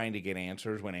 trying to get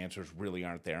answers when answers really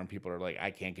aren't there, and people are like,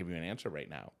 I can't give you an answer right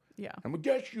now. Yeah. I'm like,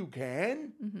 yes, you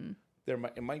can.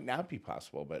 It might not be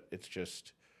possible, but it's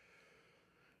just,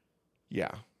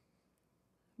 yeah.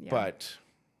 But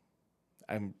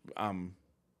I'm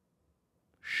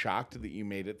shocked that you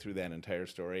made it through that entire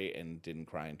story and didn't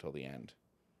cry until the end.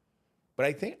 But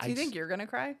I think Do you think you're gonna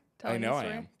cry? I know I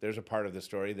am. There's a part of the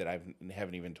story that I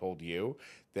haven't even told you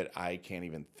that I can't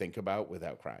even think about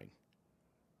without crying.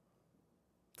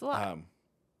 It's a lot.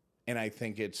 And I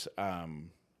think it's I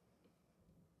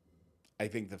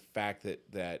think the fact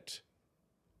that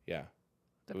yeah.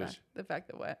 The fact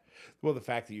that what? Well, the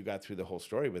fact that you got through the whole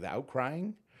story without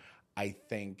crying, I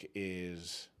think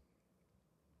is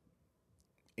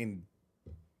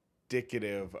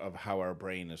indicative of how our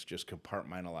brain is just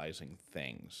compartmentalizing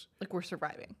things. Like we're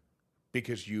surviving.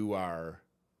 Because you're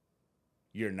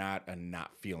not a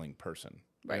not feeling person.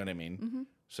 Right. You know what I mean?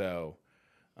 So,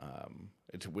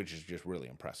 which is just really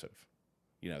impressive.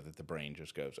 You know, that the brain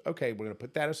just goes, okay, we're going to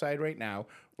put that aside right now.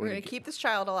 We're going to keep this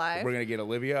child alive. We're going to get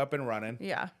Olivia up and running.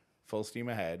 Yeah. Full steam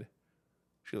ahead.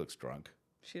 She looks drunk.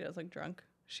 She does look drunk.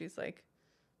 She's like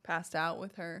passed out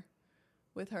with her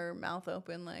mouth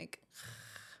open, like.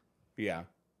 Yeah.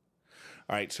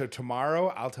 All right. So tomorrow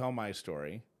I'll tell my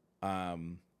story.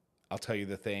 I'll tell you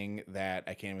the thing that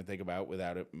I can't even think about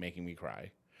without it making me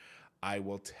cry. I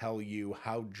will tell you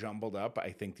how jumbled up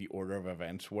I think the order of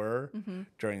events were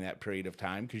during that period of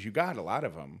time, because you got a lot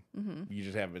of them. You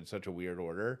just have it in such a weird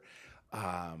order.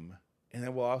 And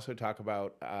then we'll also talk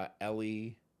about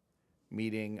Ellie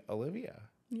meeting Olivia.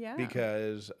 Yeah.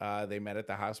 Because they met at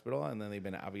the hospital, and then they've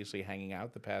been obviously hanging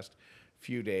out the past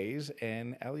few days,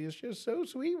 and Ellie is just so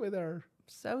sweet with her.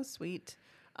 So sweet.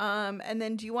 And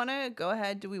then do you want to go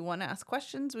ahead? Do we want to ask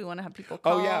questions? We want to have people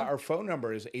call? Oh, yeah. Our phone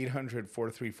number is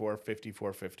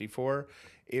 800-434-5454.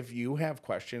 If you have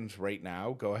questions right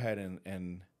now, go ahead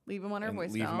and leave them on our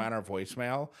voicemail. Leave them on our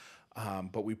voicemail.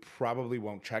 But we probably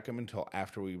won't check them until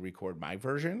after we record my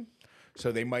version.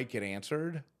 So they might get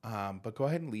answered. But go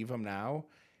ahead and leave them now.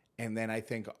 And then I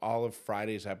think all of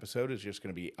Friday's episode is just going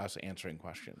to be us answering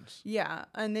questions. Yeah.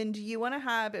 And then do you want to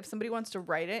have, if somebody wants to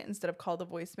write it instead of call the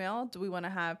voicemail, do we want to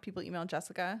have people email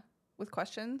Jessica with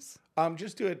questions?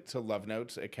 Just do it to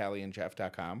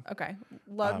lovenotes@callieandjeff.com. Okay.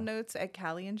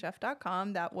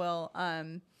 Lovenotes@callieandjeff.com. That will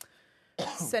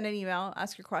send an email,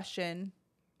 ask your question.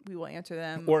 We will answer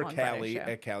them. Or on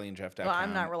Callie@callieandjeff.com. Well,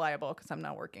 I'm not reliable because I'm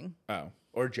not working. Oh.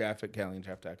 Or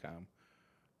Jeff@callieandjeff.com.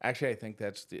 Actually, I think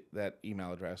that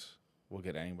email address will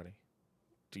get anybody.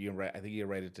 I think you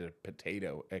write it to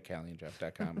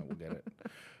potato@callieandjeff.com and we'll get it.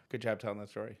 Good job telling that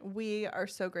story. We are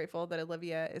so grateful that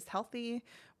Olivia is healthy.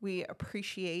 We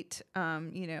appreciate,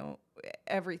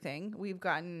 everything. We've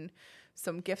gotten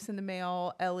some gifts in the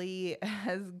mail. Ellie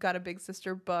has got a Big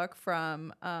Sister book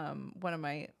from one of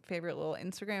my favorite little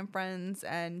Instagram friends.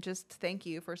 And just thank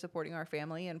you for supporting our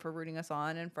family and for rooting us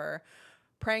on and for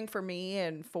praying for me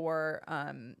and for,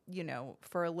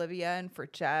 for Olivia and for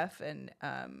Jeff. And,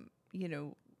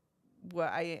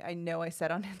 what I know I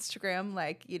said on Instagram,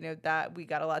 that we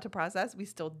got a lot to process. We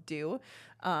still do.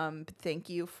 But thank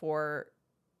you for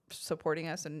supporting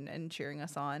us and cheering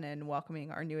us on and welcoming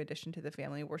our new addition to the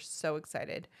family. We're so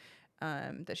excited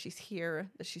that she's here,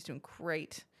 that she's doing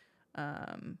great.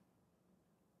 I'm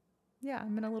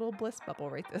in a little bliss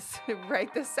bubble right this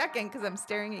second because I'm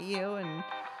staring at you and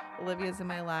Olivia's in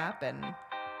my lap and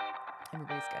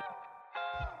everybody's good.